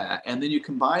doing that, and then you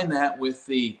combine that with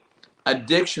the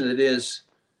addiction that is,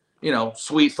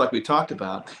 sweets like we talked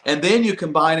about, and then you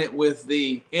combine it with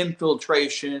the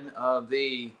infiltration of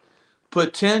the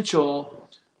potential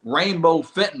rainbow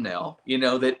fentanyl,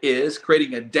 that is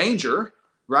creating a danger,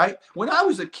 right? When I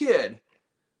was a kid,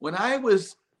 when I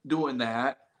was doing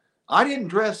that, I didn't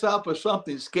dress up as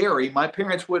something scary. My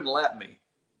parents wouldn't let me.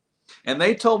 And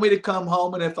they told me to come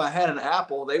home, and if I had an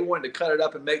apple, they wanted to cut it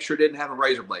up and make sure it didn't have a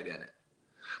razor blade in it.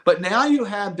 But now you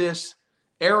have this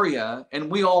area,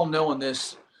 and we all know in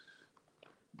this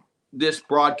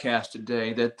broadcast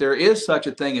today that there is such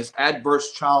a thing as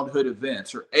adverse childhood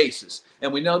events, or ACEs.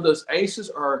 And we know those ACEs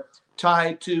are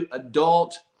tied to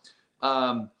adult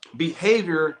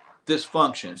behavior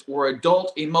dysfunctions or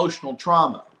adult emotional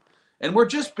trauma. And we're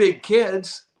just big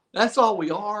kids. That's all we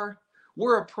are.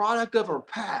 We're a product of our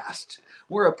past.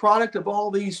 We're a product of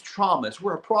all these traumas.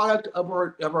 We're a product of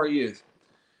our youth.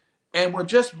 And we're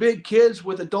just big kids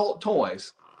with adult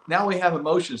toys. Now we have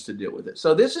emotions to deal with it.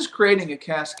 So this is creating a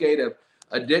cascade of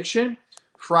addiction,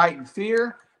 fright and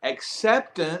fear,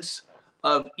 acceptance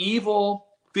of evil,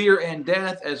 fear, and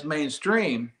death as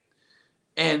mainstream.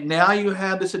 And now you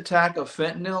have this attack of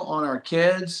fentanyl on our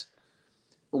kids.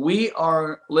 We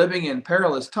are living in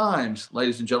perilous times,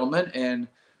 ladies and gentlemen, and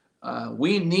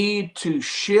we need to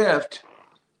shift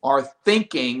our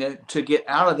thinking to get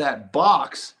out of that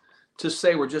box to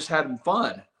say we're just having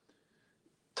fun.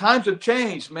 Times have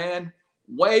changed, man.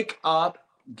 Wake up,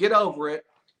 get over it.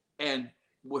 And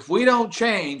if we don't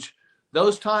change,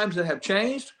 those times that have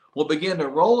changed will begin to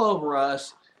roll over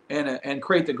us and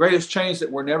create the greatest change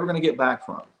that we're never going to get back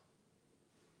from.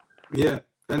 Yeah.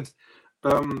 And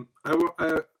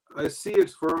I see it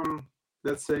from,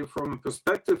 let's say, from a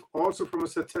perspective also from a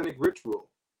satanic ritual,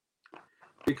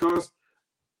 because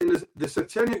in the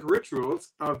satanic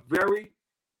rituals are very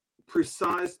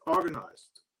precise,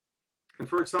 organized. And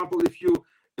for example, if you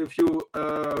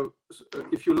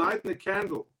light a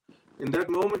candle, in that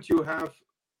moment you have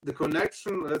the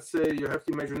connection. Let's say you have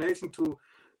the imagination to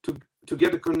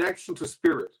get a connection to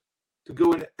spirit, to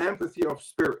go in empathy of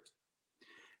spirit.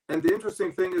 And the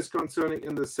interesting thing is concerning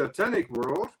in the satanic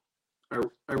world,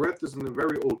 I read this in a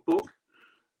very old book.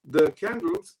 The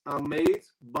candles are made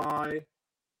by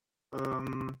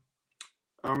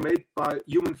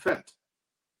human fat.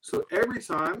 So every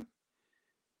time,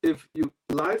 if you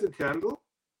light a candle,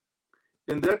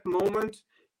 in that moment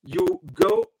you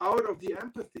go out of the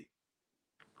empathy.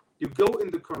 You go in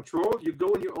the control. You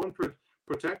go in your own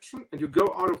protection, and you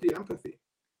go out of the empathy.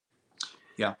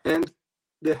 Yeah. And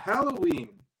the Halloween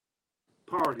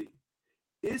party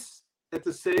is at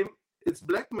the same. It's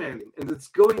blackmailing, and it's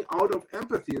going out of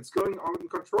empathy. It's going out in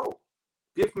control.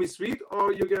 Give me sweet, or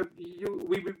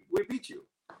we beat you.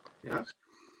 Yeah.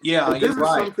 Yeah, but this you're is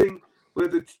right. Something where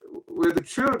the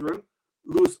children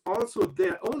lose also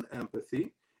their own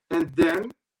empathy, and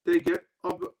then they get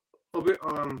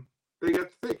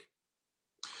thick.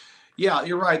 Yeah,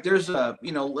 you're right. There's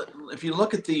if you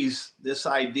look at this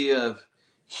idea of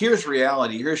here's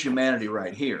reality, here's humanity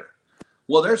right here.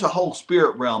 Well, there's a whole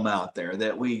spirit realm out there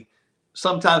that we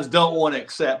sometimes don't want to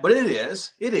accept, but it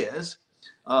is.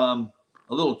 A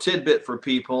little tidbit for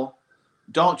people: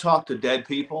 don't talk to dead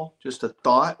people. Just a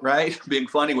thought, right? Being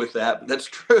funny with that, but that's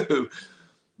true.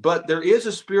 But there is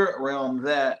a spirit realm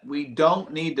that we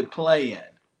don't need to play in.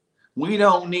 We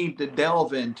don't need to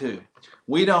delve into.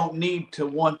 We don't need to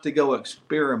want to go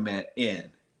experiment in.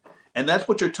 And that's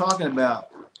what you're talking about,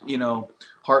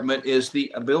 Hartmut, is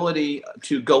the ability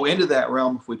to go into that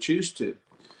realm if we choose to.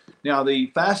 Now, the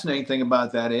fascinating thing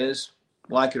about that is,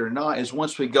 like it or not, is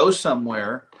once we go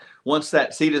somewhere, once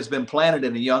that seed has been planted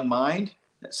in a young mind,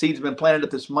 that seed's been planted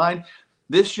at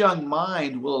this young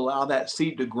mind will allow that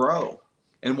seed to grow.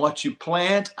 And what you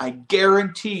plant, I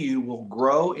guarantee you, will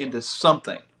grow into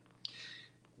something.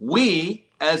 We,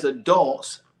 as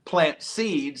adults, plant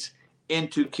seeds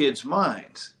into kids'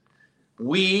 minds.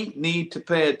 We need to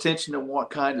pay attention to what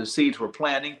kind of seeds we're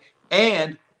planting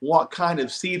and what kind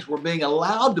of seeds we're being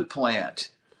allowed to plant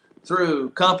through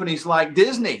companies like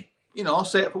Disney. I'll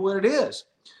say it for what it is.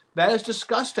 That is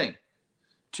disgusting,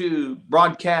 to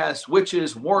broadcast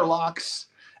witches, warlocks,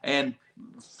 and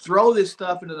throw this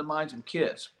stuff into the minds of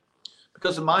kids,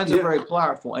 because the minds are very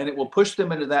powerful, and it will push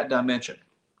them into that dimension.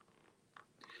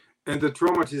 And the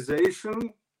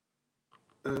traumatization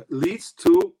leads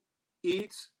to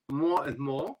eat more and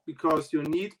more, because you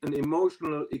need an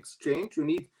emotional exchange. You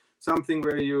need something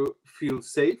where you feel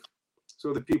safe,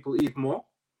 so the people eat more.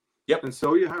 Yep. And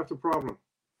so you have the problem.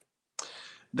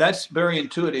 That's very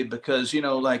intuitive, because,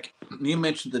 like you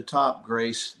mentioned at the top,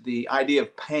 Grace, the idea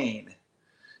of pain.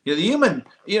 The human,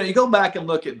 you go back and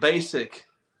look at basic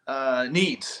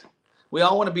needs. We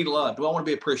all want to be loved. We all want to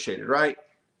be appreciated, right?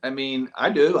 I mean, I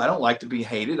do. I don't like to be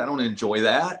hated. I don't enjoy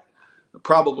that. I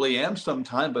probably am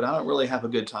sometime, but I don't really have a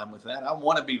good time with that. I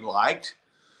want to be liked.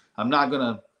 I'm not going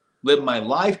to live my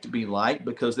life to be liked,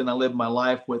 because then I live my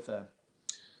life with a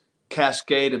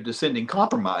cascade of descending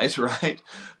compromise, right?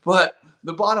 But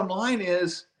the bottom line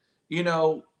is, we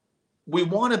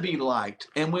want to be liked.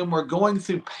 And when we're going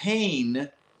through pain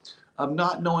of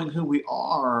not knowing who we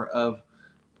are, of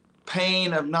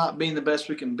pain of not being the best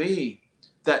we can be,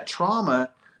 that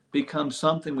trauma becomes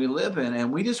something we live in,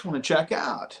 and we just want to check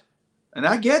out. And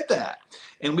I get that.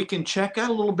 And we can check out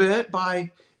a little bit by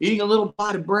eating a little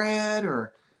bite of bread,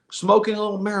 or smoking a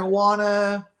little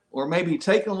marijuana, or maybe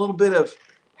taking a little bit of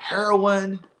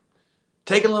heroin,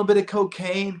 taking a little bit of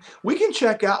cocaine. We can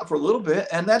check out for a little bit,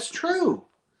 and that's true.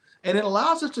 And it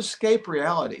allows us to escape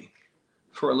reality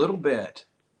for a little bit,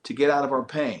 to get out of our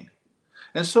pain.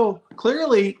 And so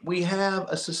clearly we have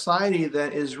a society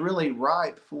that is really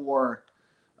ripe for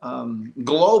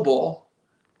global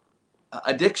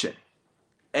addiction.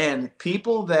 And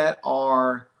people that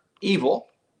are evil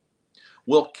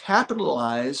will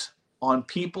capitalize on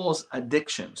people's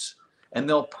addictions, and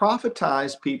they'll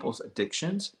profitize people's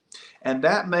addictions. And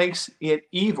that makes it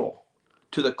evil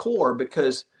to the core,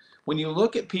 because when you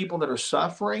look at people that are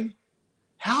suffering,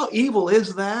 how evil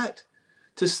is that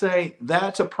to say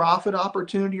that's a profit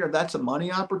opportunity or that's a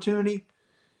money opportunity?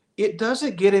 It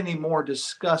doesn't get any more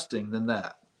disgusting than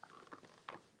that.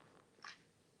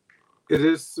 It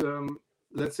is,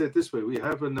 let's say it this way: we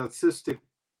have a narcissistic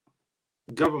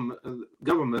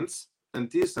governments, and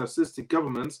these narcissistic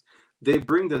governments, they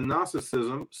bring the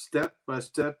narcissism step by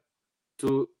step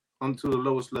onto the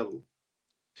lowest level.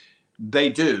 They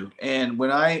do. And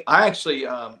when I actually,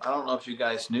 I don't know if you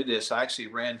guys knew this, I actually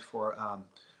ran for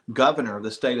governor of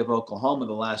the state of Oklahoma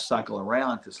the last cycle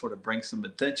around, to sort of bring some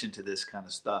attention to this kind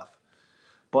of stuff.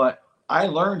 But I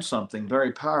learned something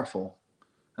very powerful,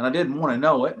 and I didn't want to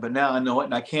know it, but now I know it,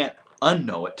 and I can't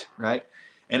unknow it, right?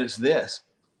 And it's this,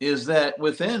 is that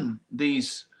within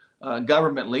these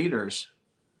government leaders,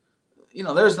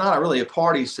 there's not really a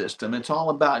party system. It's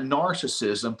all about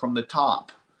narcissism from the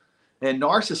top. And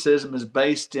narcissism is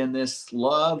based in this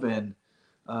love and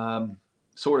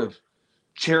sort of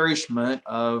cherishment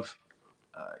of,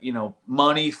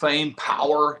 money, fame,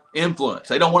 power, influence.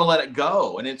 They don't want to let it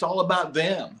go. And it's all about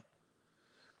them.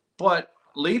 But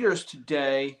leaders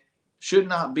today should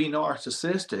not be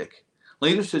narcissistic.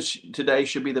 Leaders today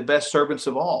should be the best servants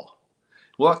of all.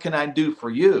 What can I do for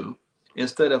you,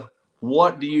 instead of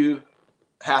what do you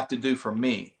have to do for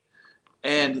me?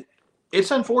 And it's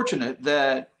unfortunate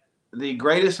that the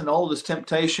greatest and oldest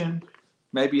temptation,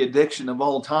 maybe addiction of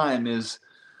all time, is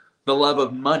the love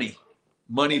of money,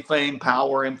 fame,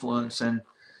 power, influence. And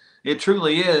it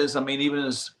truly is. I mean, even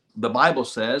as the Bible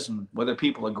says, and whether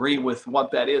people agree with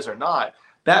what that is or not,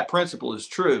 that principle is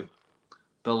true.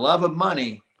 The love of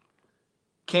money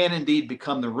can indeed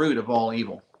become the root of all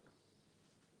evil.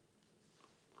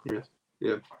 Yes.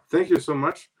 Yeah. Thank you so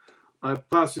much. I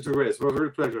pass you to Grace. It was a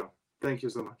real pleasure. Thank you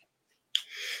so much.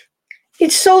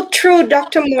 It's so true,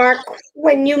 Dr. Mark,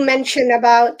 when you mention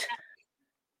about,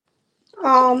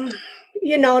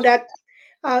 that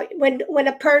when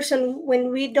a person,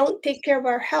 when we don't take care of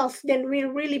our health, then we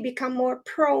really become more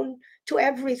prone to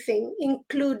everything,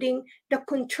 including the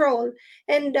control.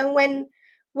 And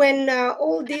when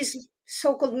all these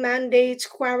so-called mandates,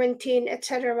 quarantine,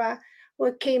 etc.,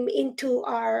 came into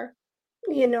our,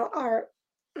 our,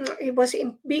 it was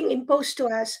being imposed to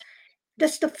us.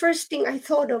 That's the first thing I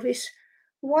thought of is,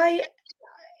 why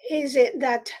is it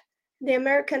that the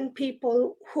American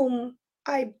people whom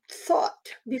I thought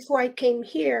before I came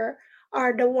here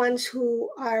are the ones who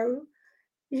are,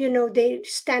 they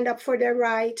stand up for their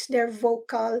rights, they're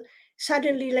vocal,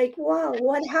 suddenly like, wow,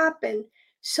 what happened?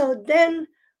 So then,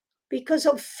 because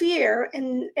of fear,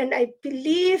 and I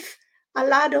believe a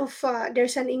lot of,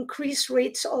 there's an increased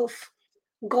rates of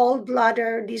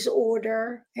gallbladder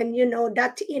disorder, and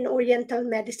that in oriental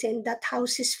medicine that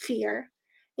houses fear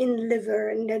in liver,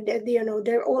 and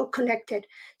they're all connected.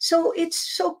 So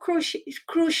it's so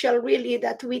crucial really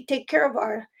that we take care of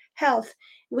our health.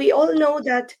 We all know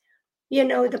that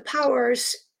the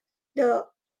powers, the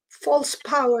false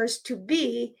powers to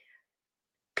be,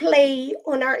 play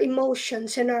on our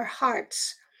emotions and our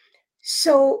hearts.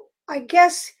 So I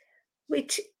guess,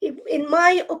 which, in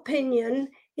my opinion,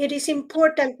 it is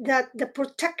important that the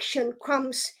protection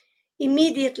comes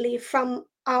immediately from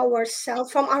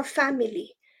ourselves, from our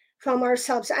family, from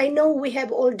ourselves. I know we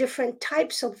have all different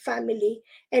types of family,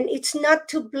 and it's not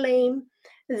to blame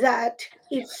that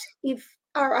if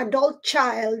our adult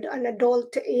child, an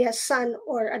adult, a son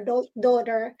or adult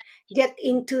daughter, get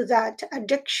into that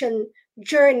addiction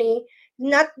journey.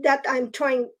 Not that I'm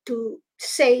trying to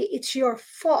say it's your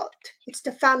fault, it's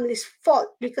the family's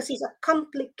fault, because it's a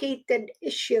complicated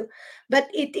issue, but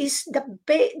it is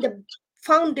the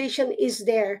foundation is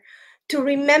there to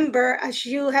remember, as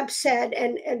you have said,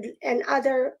 and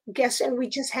other guests, and we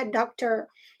just had Dr.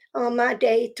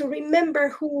 Made, to remember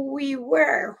who we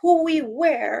were, who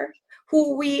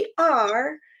we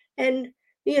are, and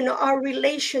our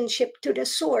relationship to the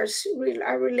source,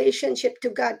 our relationship to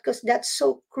God, because that's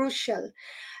so crucial.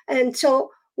 And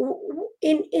so,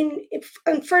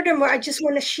 and furthermore, I just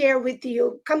want to share with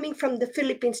you, coming from the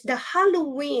Philippines, the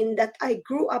Halloween that I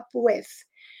grew up with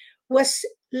was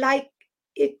like,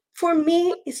 it for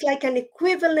me, it's like an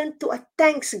equivalent to a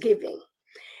Thanksgiving,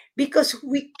 because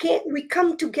we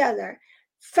come together,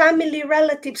 family,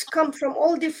 relatives come from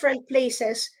all different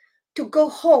places to go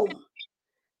home,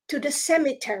 to the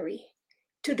cemetery,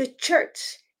 to the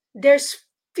church. There's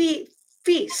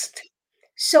feast.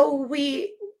 So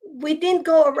we didn't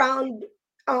go around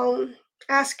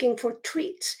asking for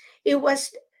treats. It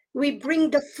was, we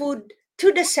bring the food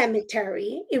to the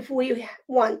cemetery if we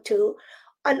want to,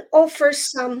 and offer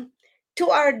some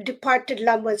to our departed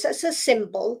loved ones as a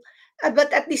symbol.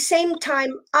 But at the same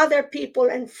time, other people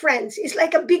and friends, it's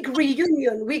like a big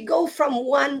reunion. We go from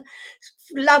one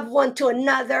loved one to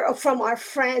another, or from our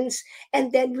friends,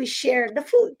 and then we share the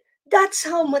food. That's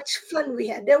how much fun we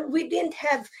had. We didn't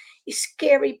have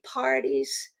scary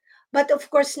parties. But of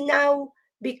course, now,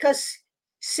 because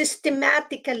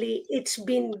systematically it's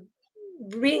been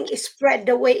being spread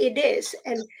the way it is,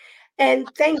 and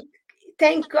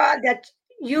thank God that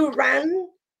you ran.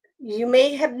 You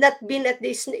may have not been at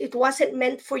this, it wasn't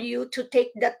meant for you to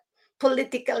take that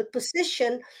political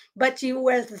position, but you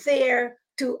were there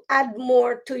to add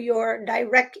more to your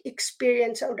direct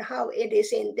experience of how it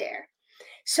is in there.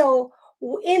 So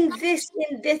in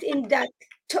that,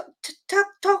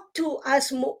 talk to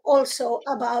us also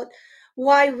about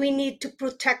why we need to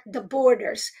protect the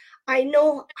borders. I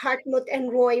know Hartmut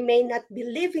and Roy may not be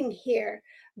living here,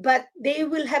 but they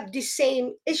will have the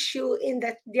same issue in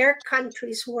that their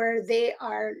countries where they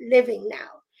are living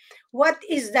now. What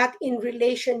is that in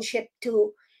relationship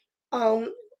to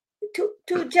um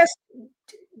to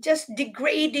just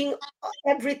degrading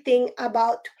everything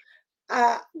about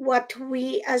what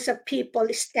we as a people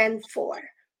stand for?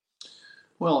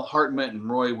 Well, Hartmut and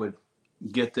Roy would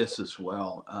get this as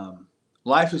well.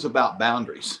 Life is about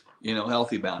boundaries,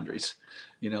 healthy boundaries.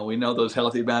 We know those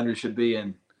healthy boundaries should be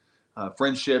in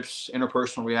friendships,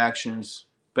 interpersonal reactions,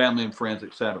 family and friends,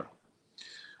 etc.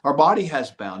 Our body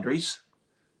has boundaries.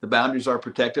 The boundaries are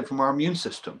protected from our immune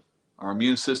system. Our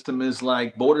immune system is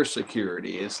like border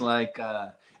security. It's like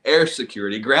air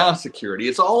security, ground security.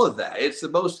 It's all of that. It's the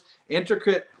most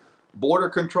intricate border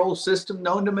control system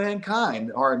known to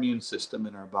mankind, our immune system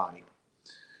in our body.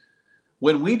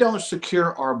 When we don't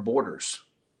secure our borders,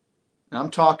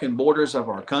 I'm talking borders of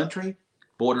our country,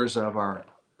 borders of our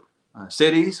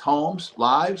cities, homes,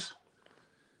 lives,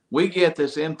 we get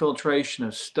this infiltration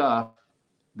of stuff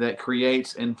that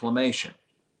creates inflammation.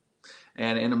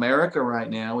 And in America right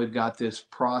now, we've got this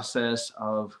process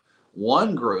of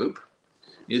one group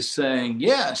is saying,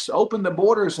 yes, open the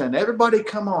borders and everybody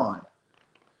come on.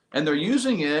 And they're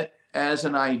using it as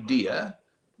an idea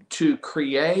to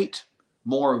create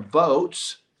more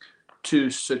votes to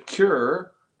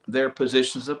secure their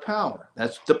positions of power.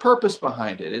 That's the purpose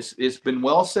behind it. It's been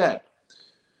well said.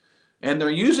 And they're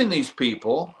using these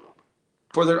people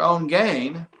for their own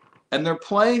gain, and they're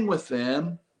playing with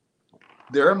them,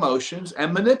 their emotions,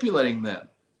 and manipulating them.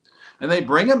 And they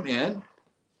bring them in,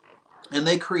 and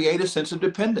they create a sense of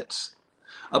dependence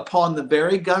upon the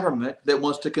very government that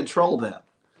wants to control them.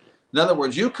 In other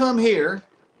words, you come here,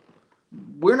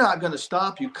 we're not going to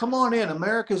stop you. Come on in.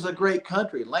 America's a great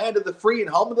country, land of the free and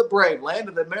home of the brave, land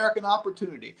of the American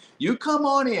opportunity. You come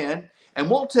on in and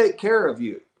we'll take care of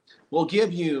you. We'll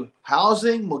give you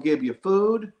housing, we'll give you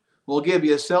food, we'll give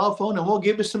you a cell phone, and we'll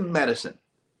give you some medicine.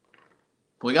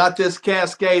 We got this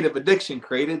cascade of addiction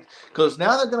created because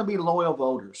now they're going to be loyal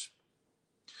voters.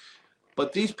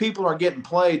 But these people are getting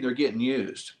played, they're getting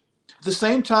used. At the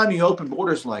same time you open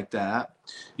borders like that,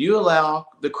 you allow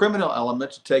the criminal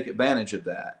element to take advantage of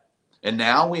that. And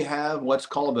now we have what's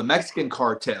called the Mexican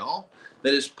cartel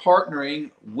that is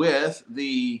partnering with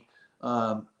the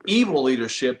evil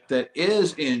leadership that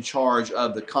is in charge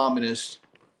of the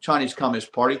Chinese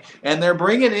Communist Party. And they're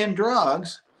bringing in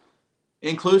drugs,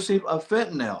 inclusive of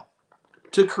fentanyl,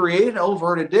 to create an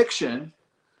overt addiction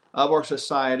of our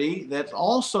society that's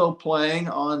also playing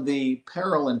on the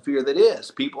peril and fear that is.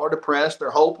 People are depressed,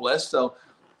 they're hopeless, so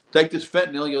take this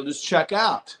fentanyl, you'll just check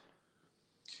out.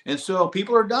 And so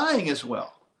people are dying as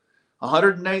well.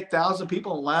 108,000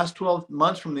 people in the last 12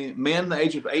 months from the men the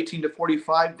age of 18 to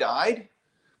 45 died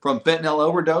from fentanyl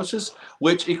overdoses,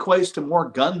 which equates to more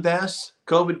gun deaths,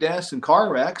 COVID deaths, and car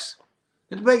wrecks.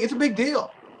 It's a big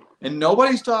deal. And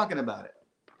nobody's talking about it.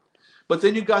 But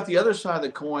then you've got the other side of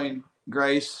the coin,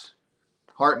 Grace,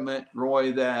 Hartmut,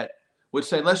 Roy, that would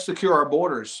say, let's secure our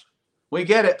borders. We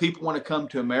get it. People want to come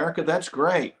to America. That's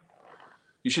great.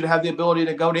 You should have the ability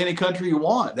to go to any country you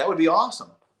want. That would be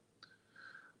awesome.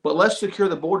 But let's secure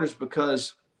the borders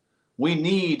because we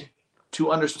need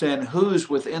to understand who's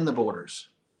within the borders.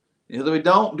 If we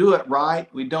don't do it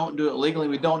right, we don't do it legally,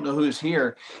 we don't know who's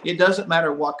here, it doesn't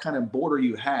matter what kind of border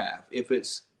you have. If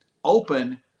it's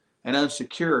open and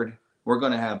unsecured, we're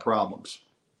going to have problems.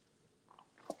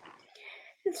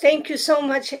 Thank you so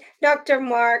much, Dr.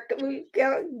 Mark. We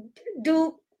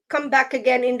do come back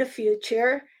again in the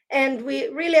future, and we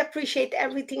really appreciate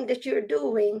everything that you're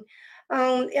doing.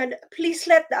 And please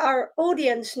let our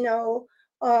audience know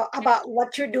about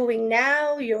what you're doing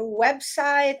now, your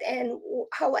website, and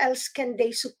how else can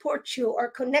they support you or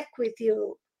connect with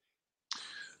you.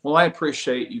 Well, I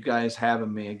appreciate you guys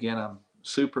having me. Again, I'm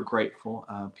super grateful.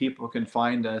 People can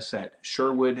find us at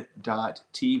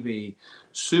Sherwood.tv.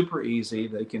 Super easy.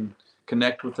 They can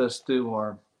connect with us through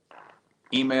our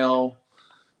email,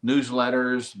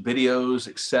 newsletters, videos,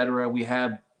 etc. We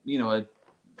have, a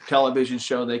television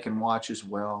show they can watch as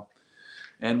well.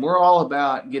 And we're all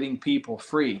about getting people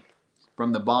free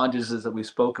from the bondages that we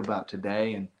spoke about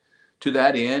today. And to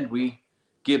that end, we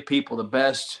give people the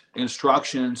best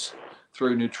instructions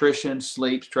through nutrition,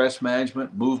 sleep, stress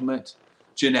management, movement,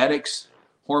 genetics,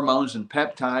 hormones, and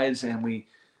peptides. And we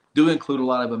do include a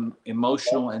lot of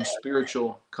emotional and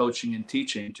spiritual coaching and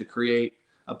teaching to create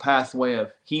a pathway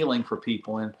of healing for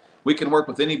people. And we can work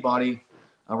with anybody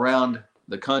around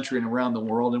the country and around the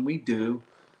world, and we do.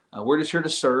 We're just here to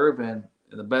serve, and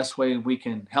the best way we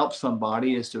can help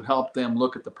somebody is to help them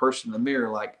look at the person in the mirror,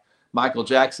 like Michael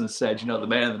Jackson said, the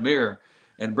man in the mirror,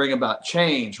 and bring about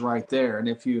change right there. And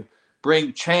if you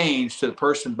bring change to the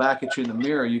person back at you in the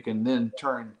mirror, you can then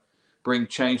bring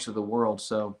change to the world.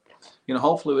 So,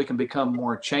 hopefully we can become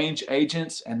more change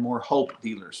agents and more hope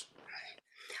dealers.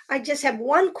 I just have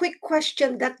one quick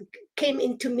question that came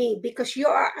into me because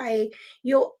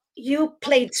you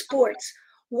played sports.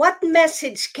 What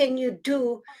message can you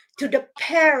do to the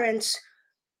parents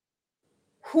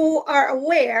who are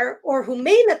aware or who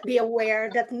may not be aware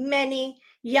that many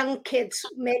young kids,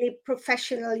 many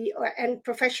professional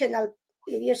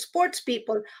sports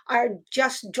people are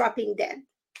just dropping dead?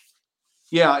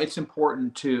 Yeah, it's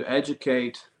important to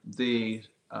educate the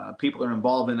people that are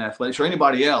involved in athletics or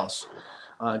anybody else.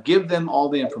 Give them all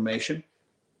the information.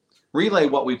 Relay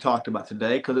what we talked about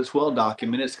today because it's well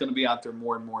documented. It's going to be out there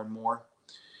more and more and more.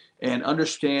 And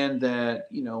understand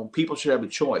that, people should have a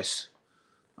choice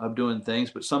of doing things,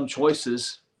 but some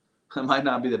choices might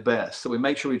not be the best. So we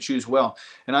make sure we choose well.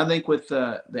 And I think with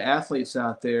the athletes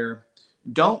out there,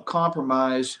 don't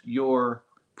compromise your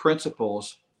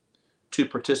principles to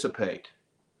participate.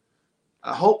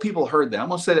 I hope people heard that. I'm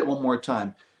going to say that one more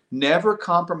time. Never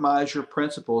compromise your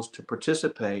principles to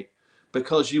participate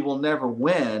because you will never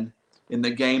win in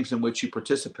the games in which you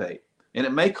participate. And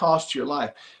it may cost your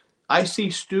life. I see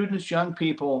students, young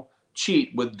people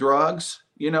cheat with drugs.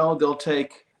 They'll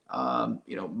take,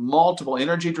 multiple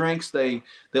energy drinks. They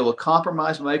will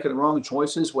compromise, making the wrong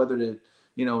choices, whether to,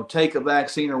 take a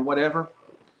vaccine or whatever.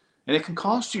 And it can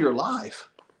cost you your life.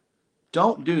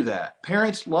 Don't do that.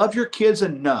 Parents, love your kids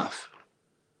enough.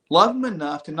 Love them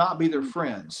enough to not be their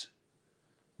friends.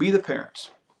 Be the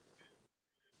parents.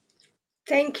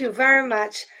 Thank you very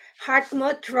much.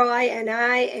 Hartmut, Roy, and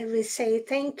I will say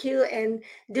thank you, and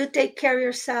do take care of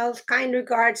yourself. Kind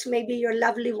regards. Maybe your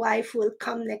lovely wife will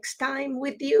come next time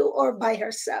with you, or by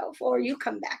herself, or you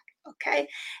come back. Okay.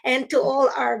 And to all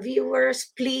our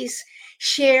viewers, please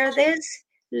share this,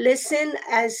 listen,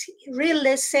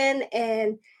 re-listen,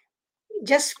 and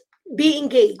just be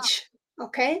engaged.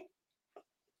 Okay.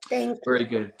 Thank you. Very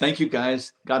good. Thank you,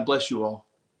 guys. God bless you all.